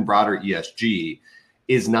or even broader ESG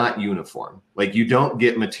is not uniform. Like you don't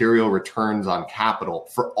get material returns on capital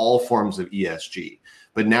for all forms of ESG.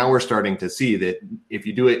 But now we're starting to see that if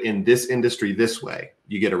you do it in this industry this way,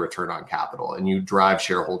 you get a return on capital and you drive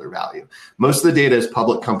shareholder value. Most of the data is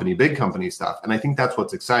public company, big company stuff. And I think that's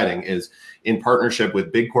what's exciting, is in partnership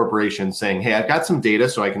with big corporations saying, hey, I've got some data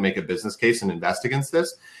so I can make a business case and invest against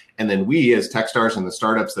this. And then we as Techstars and the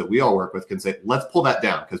startups that we all work with can say, let's pull that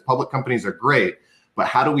down, because public companies are great. But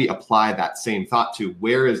how do we apply that same thought to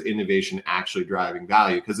where is innovation actually driving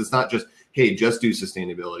value? Because it's not just, hey, just do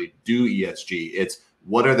sustainability, do ESG. It's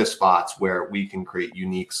what are the spots where we can create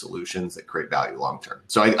unique solutions that create value long term?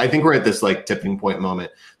 So I think we're at this like tipping point moment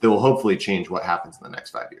that will hopefully change what happens in the next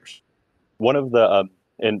 5 years. One of the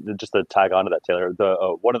and just to tag onto that, Taylor,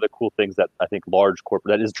 one of the cool things that I think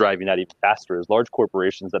that is driving that even faster is large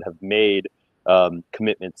corporations that have made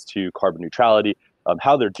commitments to carbon neutrality.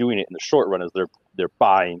 How they're doing it in the short run is they're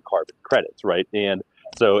buying carbon credits, right? And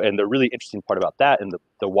the really interesting part about that, and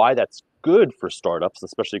the why that's good for startups,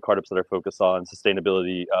 especially startups that are focused on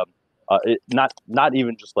sustainability, not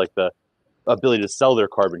even just like the ability to sell their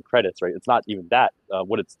carbon credits, right? It's not even that.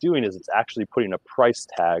 What it's doing is it's actually putting a price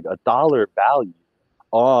tag, a dollar value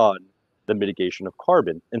on the mitigation of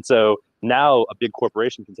carbon. And so now a big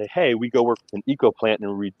corporation can say, hey, we go work with an eco plant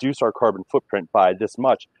and reduce our carbon footprint by this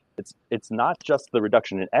much. It's not just the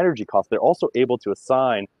reduction in energy costs. They're also able to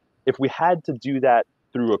assign, if we had to do that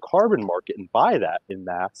through a carbon market and buy that in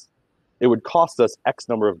mass, it would cost us X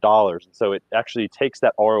number of dollars. And so it actually takes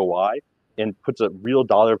that ROI and puts a real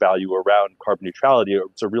dollar value around carbon neutrality.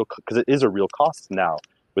 It's a real, because it is a real cost now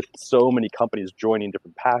with so many companies joining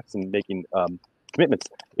different pacts and making commitments.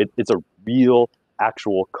 It's a real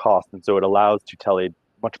actual cost. And so it allows to tell a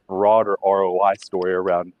much broader ROI story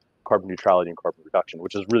around carbon neutrality and carbon reduction,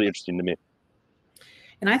 which is really interesting to me.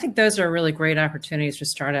 And I think those are really great opportunities for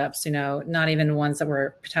startups, not even ones that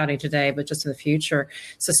we're touting today, but just in the future.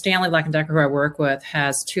 So Stanley Black & Decker, who I work with,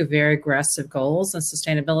 has two very aggressive goals in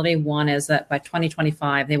sustainability. One is that by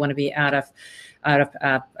 2025, they want to be out of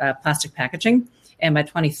plastic packaging. And by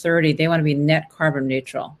 2030, they want to be net carbon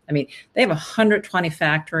neutral. I mean, they have 120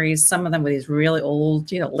 factories, some of them with these really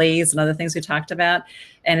old, lathes and other things we talked about.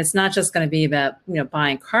 And it's not just going to be about,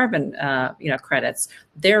 buying carbon, credits.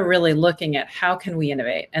 They're really looking at how can we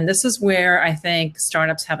innovate. And this is where I think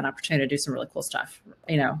startups have an opportunity to do some really cool stuff,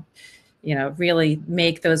 really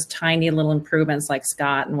make those tiny little improvements like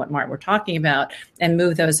Scott and what Martin were talking about and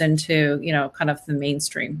move those into, kind of the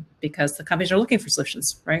mainstream, because the companies are looking for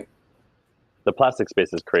solutions, right? The plastic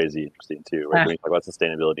space is crazy interesting too, right? When you talk about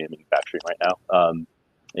sustainability and manufacturing right now,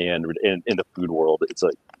 and in the food world, it's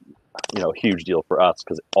a huge deal for us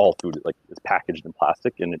because all food is packaged in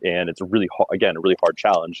plastic, and it's a really hard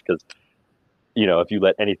challenge because if you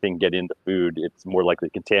let anything get into food, it's more likely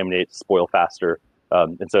to contaminate, spoil faster,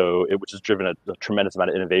 and so which has driven a tremendous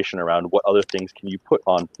amount of innovation around what other things can you put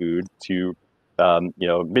on food to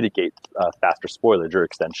mitigate faster spoilage or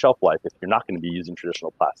extend shelf life if you're not going to be using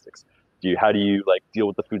traditional plastics. How do you deal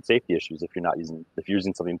with the food safety issues if you're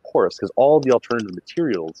using something porous? Because all the alternative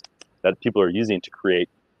materials that people are using to create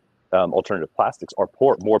alternative plastics are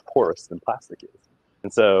more porous than plastic is.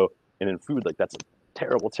 And so, in food, that's a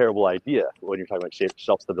terrible, terrible idea when you're talking about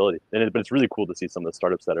shelf stability. But it's really cool to see some of the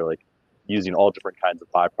startups that are using all different kinds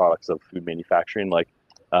of byproducts of food manufacturing.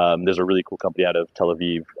 There's a really cool company out of Tel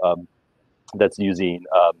Aviv that's using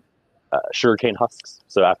sugarcane husks.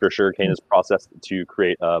 So after sugarcane is processed to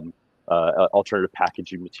create alternative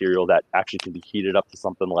packaging material that actually can be heated up to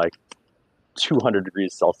something like 200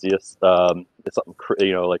 degrees Celsius. It's something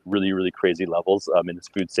really, really crazy levels, and it's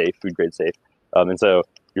food grade safe. And so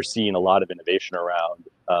you're seeing a lot of innovation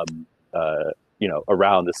around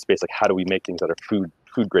around this space. How do we make things that are food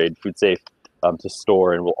grade, food safe to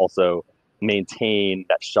store, and will also maintain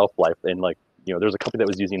that shelf life? And there's a company that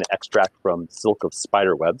was using an extract from silk of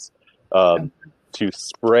spider webs to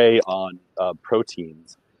spray on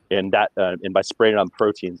proteins. And by spraying it on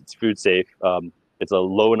proteins, it's food safe. it's a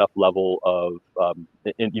low enough level of,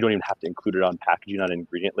 and you don't even have to include it on packaging, on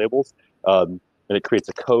ingredient labels. And it creates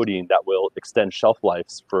a coating that will extend shelf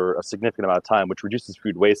lives for a significant amount of time, which reduces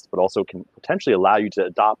food waste, but also can potentially allow you to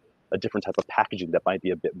adopt a different type of packaging that might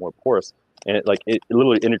be a bit more porous. And it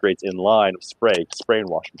literally integrates in line with spray and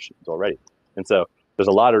washing machines already. And so there's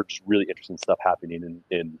a lot of just really interesting stuff happening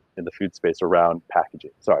in the food space around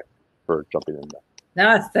packaging. Sorry for jumping in there.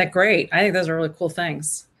 No, that's great. I think those are really cool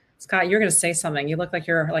things. Scott, you're going to say something. You look like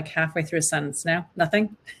you're like halfway through a sentence. No,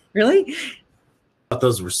 nothing? Really? I thought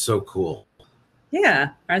those were so cool. Yeah,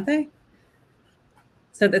 aren't they?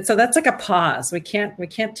 So that's like a pause. We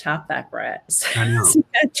can't top that, Brett. I know. So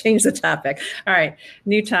change the topic. All right,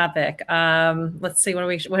 new topic. Let's see,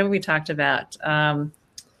 what have we talked about?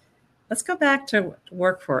 Let's go back to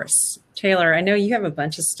workforce. Taylor, I know you have a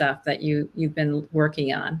bunch of stuff that you've been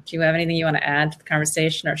working on. Do you have anything you want to add to the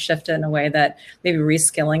conversation or shift it in a way that maybe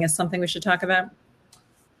reskilling is something we should talk about?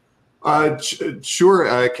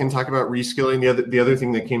 Sure, I can talk about reskilling. The other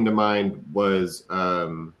thing that came to mind was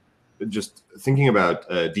just thinking about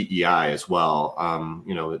DEI as well.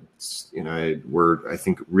 We're, I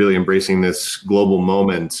think, really embracing this global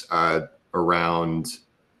moment around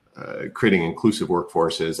creating inclusive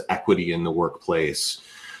workforces, equity in the workplace.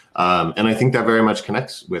 And I think that very much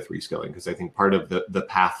connects with reskilling, because I think part of the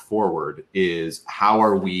path forward is how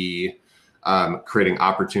are we creating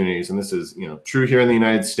opportunities. And this is true here in the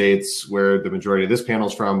United States, where the majority of this panel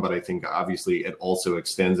is from, but I think obviously it also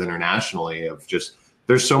extends internationally of just,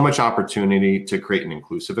 there's so much opportunity to create an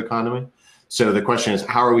inclusive economy. So the question is,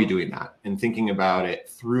 how are we doing that? And thinking about it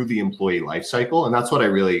through the employee life cycle. And that's what I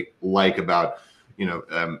really like about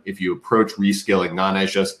if you approach reskilling not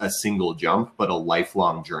as just a single jump, but a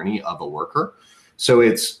lifelong journey of a worker. So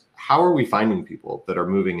it's, how are we finding people that are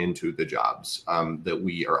moving into the jobs that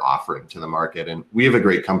we are offering to the market? And we have a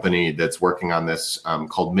great company that's working on this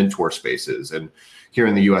called Mentor Spaces. And here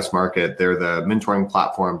in the US market, they're the mentoring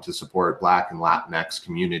platform to support Black and Latinx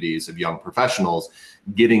communities of young professionals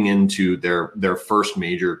getting into their first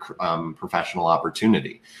major professional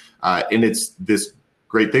opportunity. And it's this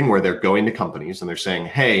great thing where they're going to companies and they're saying,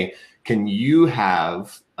 hey, can you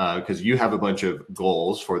have, because you have a bunch of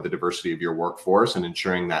goals for the diversity of your workforce and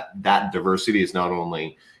ensuring that that diversity is not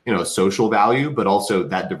only, a social value, but also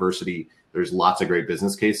that diversity, there's lots of great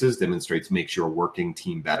business cases, demonstrates, makes your working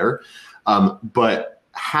team better. But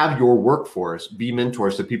have your workforce be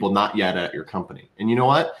mentors to people not yet at your company. And you know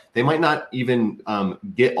what? They might not even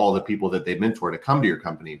get all the people that they mentor to come to your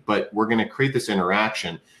company, but we're going to create this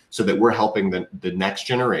interaction so that we're helping the next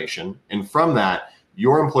generation. And from that,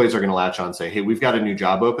 your employees are going to latch on and say, hey, we've got a new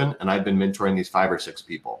job open and I've been mentoring these 5 or 6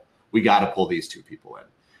 people. We got to pull these 2 people in.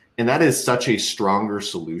 And that is such a stronger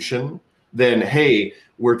solution than, hey,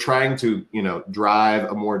 we're trying to,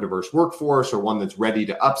 drive a more diverse workforce or one that's ready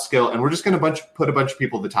to upskill. And we're just going to put a bunch of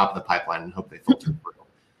people at the top of the pipeline and hope they filter through.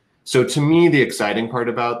 So to me, the exciting part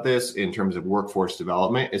about this in terms of workforce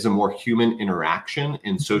development is a more human interaction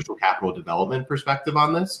and social capital development perspective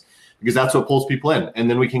on this, because that's what pulls people in. And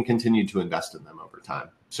then we can continue to invest in them over time.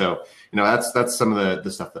 So, that's some of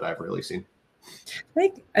the stuff that I've really seen.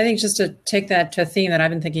 I think just to take that to a theme that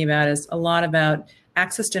I've been thinking about is a lot about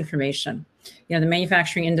access to information. The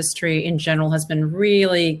manufacturing industry in general has been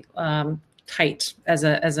really tight as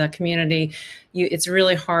a community. It's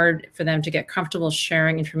really hard for them to get comfortable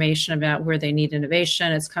sharing information about where they need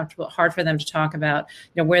innovation. It's hard for them to talk about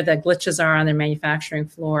where the glitches are on their manufacturing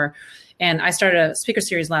floor. And I started a speaker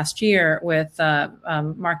series last year with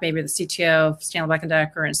Mark Mabry, the CTO of Stanley Black &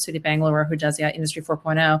 Decker, and Sudhi Bangalore, who does the Industry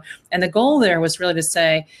 4.0. And the goal there was really to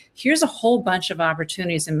say, here's a whole bunch of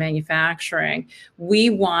opportunities in manufacturing.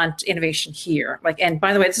 We want innovation here. And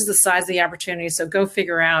by the way, this is the size of the opportunity, so go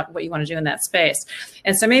figure out what you want to do in that space.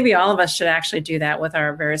 And so maybe all of us should actually do that with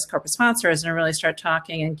our various corporate sponsors and really start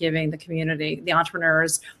talking and giving the community, the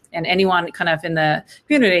entrepreneurs, and anyone kind of in the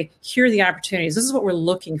community, here are the opportunities. This is what we're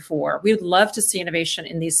looking for. We would love to see innovation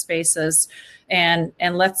in these spaces, and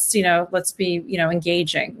let's be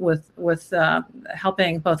engaging with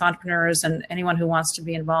helping both entrepreneurs and anyone who wants to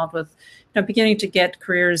be involved with beginning to get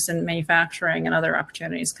careers in manufacturing and other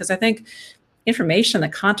opportunities. Because I think information, the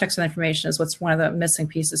context of the information, is what's one of the missing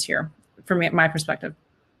pieces here, from my perspective.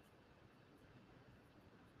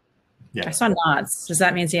 Yeah. I saw nods. Does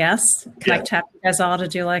that mean yes? Can I tap you guys all to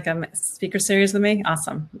do like a speaker series with me?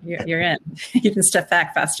 Awesome. You're in. You can step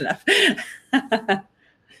back fast enough.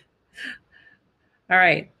 All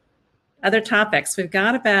right. Other topics. We've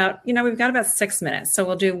got about 6 minutes. So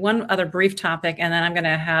we'll do one other brief topic, and then I'm going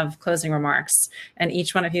to have closing remarks. And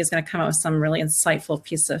each one of you is going to come up with some really insightful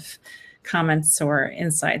piece of comments or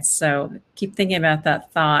insights. So keep thinking about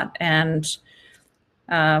that thought. And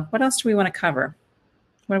What else do we want to cover?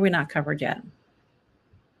 What have we not covered yet?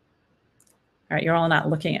 All right, you're all not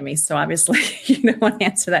looking at me, so obviously you don't want to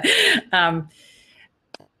answer that.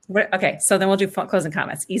 Okay, so then we'll do closing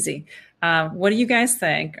comments. Easy. What do you guys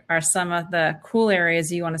think are some of the cool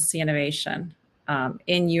areas you want to see innovation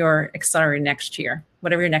in your accelerator next year,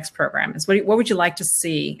 whatever your next program is? What would you like to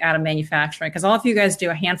see out of manufacturing? Because all of you guys do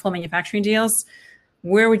a handful of manufacturing deals.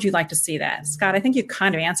 Where would you like to see that? Scott, I think you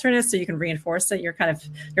kind of answered it, so you can reinforce it. You're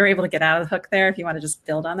able to get out of the hook there if you want to just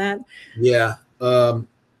build on that. Yeah.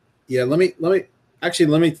 Yeah. Let me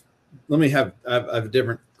have a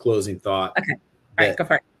different closing thought. Okay. All right, go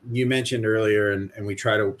for it. You mentioned earlier, and we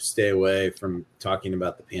try to stay away from talking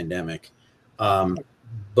about the pandemic,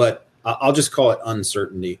 but I'll just call it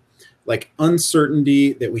uncertainty. Like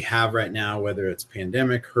uncertainty that we have right now, whether it's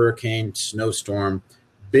pandemic, hurricane, snowstorm,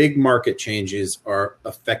 big market changes are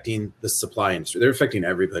affecting the supply industry. They're affecting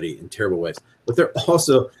everybody in terrible ways, but they're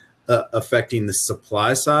also affecting the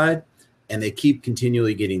supply side, and they keep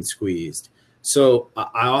continually getting squeezed. So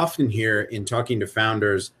I often hear in talking to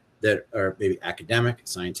founders that are maybe academic,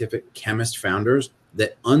 scientific, chemist founders,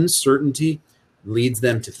 that uncertainty leads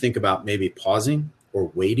them to think about maybe pausing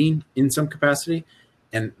or waiting in some capacity.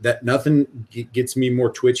 And that nothing gets me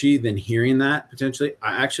more twitchy than hearing that potentially.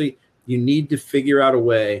 You need to figure out a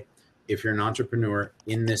way, if you're an entrepreneur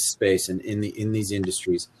in this space and in these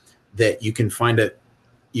industries, that you can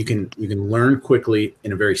you can learn quickly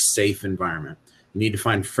in a very safe environment. You need to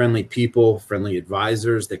find friendly people, friendly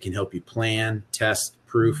advisors that can help you plan, test,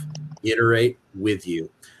 proof, iterate with you.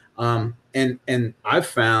 And I've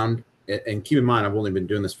found, and keep in mind, I've only been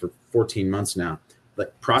doing this for 14 months now,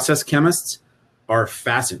 but process chemists are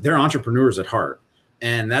fascinating. They're entrepreneurs at heart.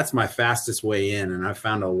 And that's my fastest way in. And I've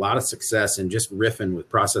found a lot of success in just riffing with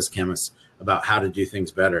process chemists about how to do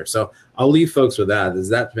things better. So I'll leave folks with that. Has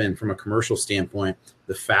that been, from a commercial standpoint,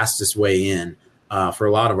 the fastest way in for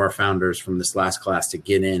a lot of our founders from this last class to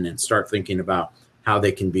get in and start thinking about how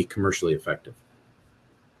they can be commercially effective.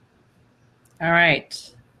 All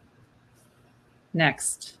right.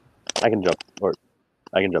 Next. I can jump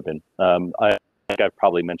in. I think I've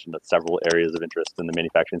probably mentioned several areas of interest in the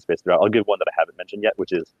manufacturing space throughout. I'll give one that I haven't mentioned yet,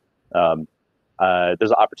 which is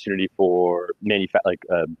there's an opportunity for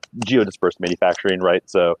geo-dispersed manufacturing, right?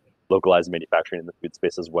 So localized manufacturing in the food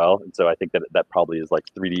space as well. And so I think that probably is like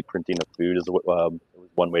 3D printing of food is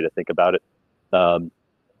one way to think about it. I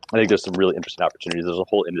think there's some really interesting opportunities. There's a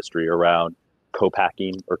whole industry around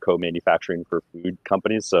co-packing or co-manufacturing for food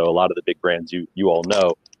companies. So a lot of the big brands you all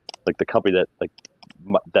know, like the company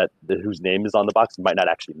whose name is on the box might not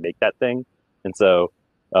actually make that thing. And so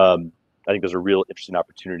I think there's a real interesting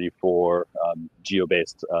opportunity for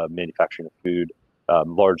geo-based manufacturing of food,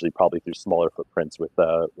 largely probably through smaller footprints with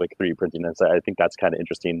like 3D printing. And so I think that's kind of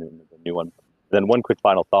interesting and the new one. Then one quick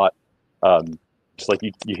final thought, just like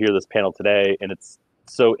you hear this panel today, and it's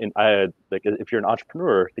so like if you're an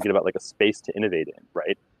entrepreneur thinking about like a space to innovate in,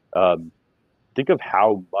 right? Think of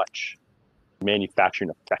how much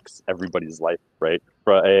manufacturing affects everybody's life, right?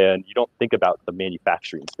 And you don't think about the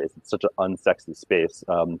manufacturing space. It's such an unsexy space.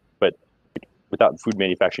 But without food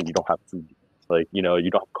manufacturing, you don't have food. Like, you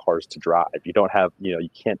don't have cars to drive. You don't have, you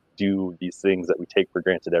can't do these things that we take for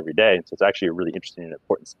granted every day. And so it's actually a really interesting and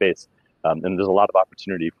important space. And there's a lot of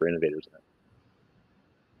opportunity for innovators in it.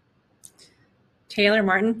 Taylor,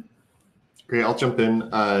 Martin? Great, I'll jump in.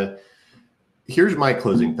 Here's my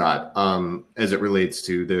closing thought as it relates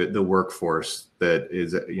to the workforce that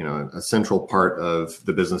is, a central part of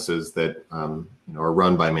the businesses that are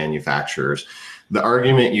run by manufacturers. The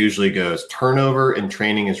argument usually goes turnover and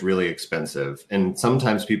training is really expensive, and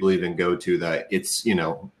sometimes people even go to that it's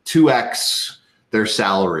 2x their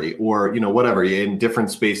salary or whatever. In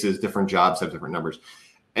different spaces, different jobs have different numbers,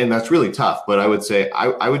 and that's really tough. But I would say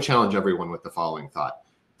I would challenge everyone with the following thought: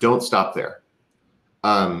 don't stop there.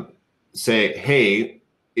 Say, hey,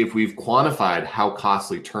 if we've quantified how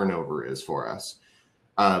costly turnover is for us,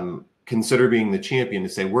 consider being the champion to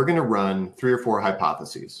say, we're going to run 3 or 4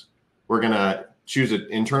 hypotheses. We're going to choose an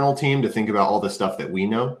internal team to think about all the stuff that we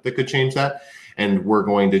know that could change that. And we're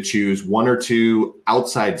going to choose 1 or 2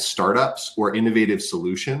 outside startups or innovative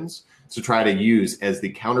solutions to try to use as the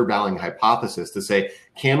countervailing hypothesis to say,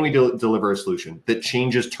 can we deliver a solution that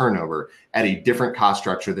changes turnover at a different cost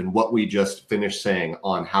structure than what we just finished saying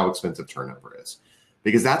on how expensive turnover is?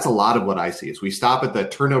 Because that's a lot of what I see is we stop at the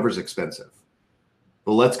turnover is expensive.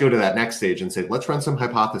 But let's go to that next stage and say, let's run some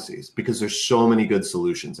hypotheses because there's so many good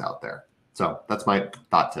solutions out there. So that's my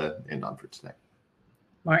thought to end on for today.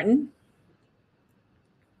 Martin?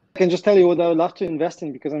 I can just tell you what I would love to invest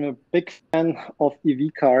in, because I'm a big fan of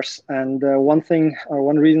EV cars. And one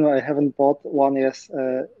reason I haven't bought one is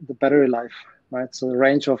the battery life, right? So the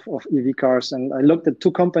range of EV cars. And I looked at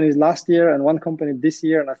 2 companies last year and 1 company this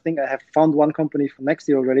year. And I think I have found 1 company for next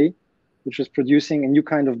year already, which is producing a new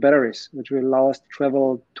kind of batteries, which will allow us to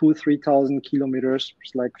travel 2,000-3,000 kilometers, which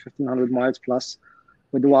is like 1,500 miles plus,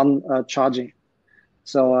 with one charging.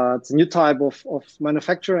 So it's a new type of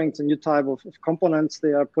manufacturing. It's a new type of components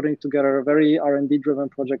they are putting together. A very R&D driven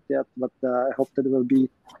project yet, but I hope that it will be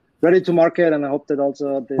ready to market, and I hope that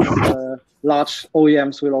also these large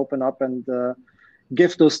OEMs will open up and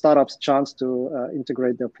give those startups a chance to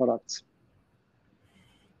integrate their products.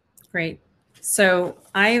 Great. So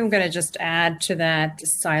I am going to just add to that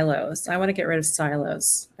silos. I want to get rid of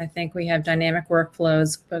silos. I think we have dynamic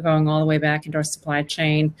workflows going all the way back into our supply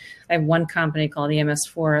chain. I have one company called EMS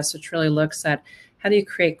Forest, which really looks at how do you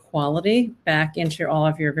create quality back into all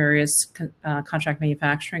of your various contract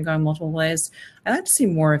manufacturing going multiple ways. I'd like to see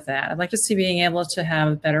more of that. I'd like to see being able to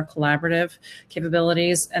have better collaborative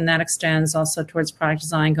capabilities, and that extends also towards product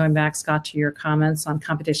design, going back, Scott, to your comments on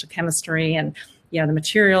computational chemistry and the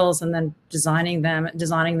materials, and then designing them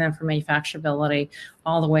for manufacturability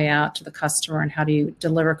all the way out to the customer, and how do you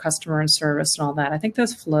deliver customer and service and all that. I think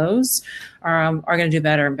those flows are going to do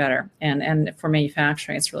better and better, and for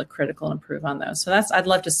manufacturing, it's really critical to improve on those. So I'd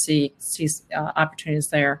love to see opportunities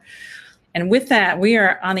there. And with that, we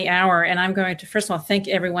are on the hour, and I'm going to, first of all, thank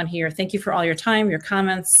everyone here. Thank you for all your time, your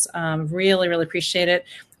comments. Really, really appreciate it.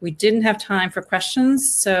 We didn't have time for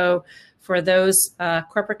questions, so for those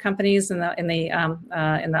corporate companies in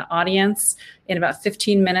the audience, in about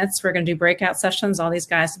 15 minutes, we're going to do breakout sessions. All these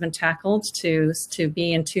guys have been tackled to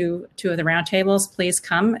be in two of the roundtables. Please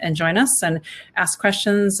come and join us and ask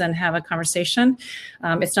questions and have a conversation.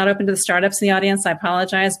 It's not open to the startups in the audience. I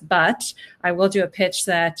apologize, but I will do a pitch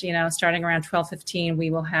that starting around 12:15,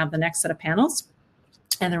 we will have the next set of panels.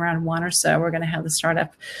 And around 1 or so, we're going to have the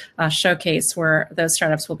startup showcase, where those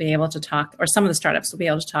startups will be able to talk, or some of the startups will be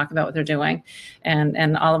able to talk about what they're doing.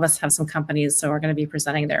 And all of us have some companies, so we're going to be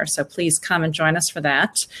presenting there. So please come and join us for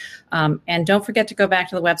that. And don't forget to go back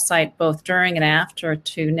to the website both during and after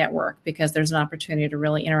to network, because there's an opportunity to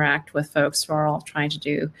really interact with folks who are all trying to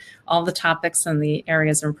do all the topics and the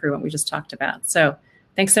areas of improvement we just talked about. So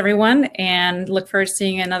thanks, everyone, and look forward to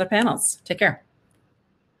seeing you in other panels. Take care.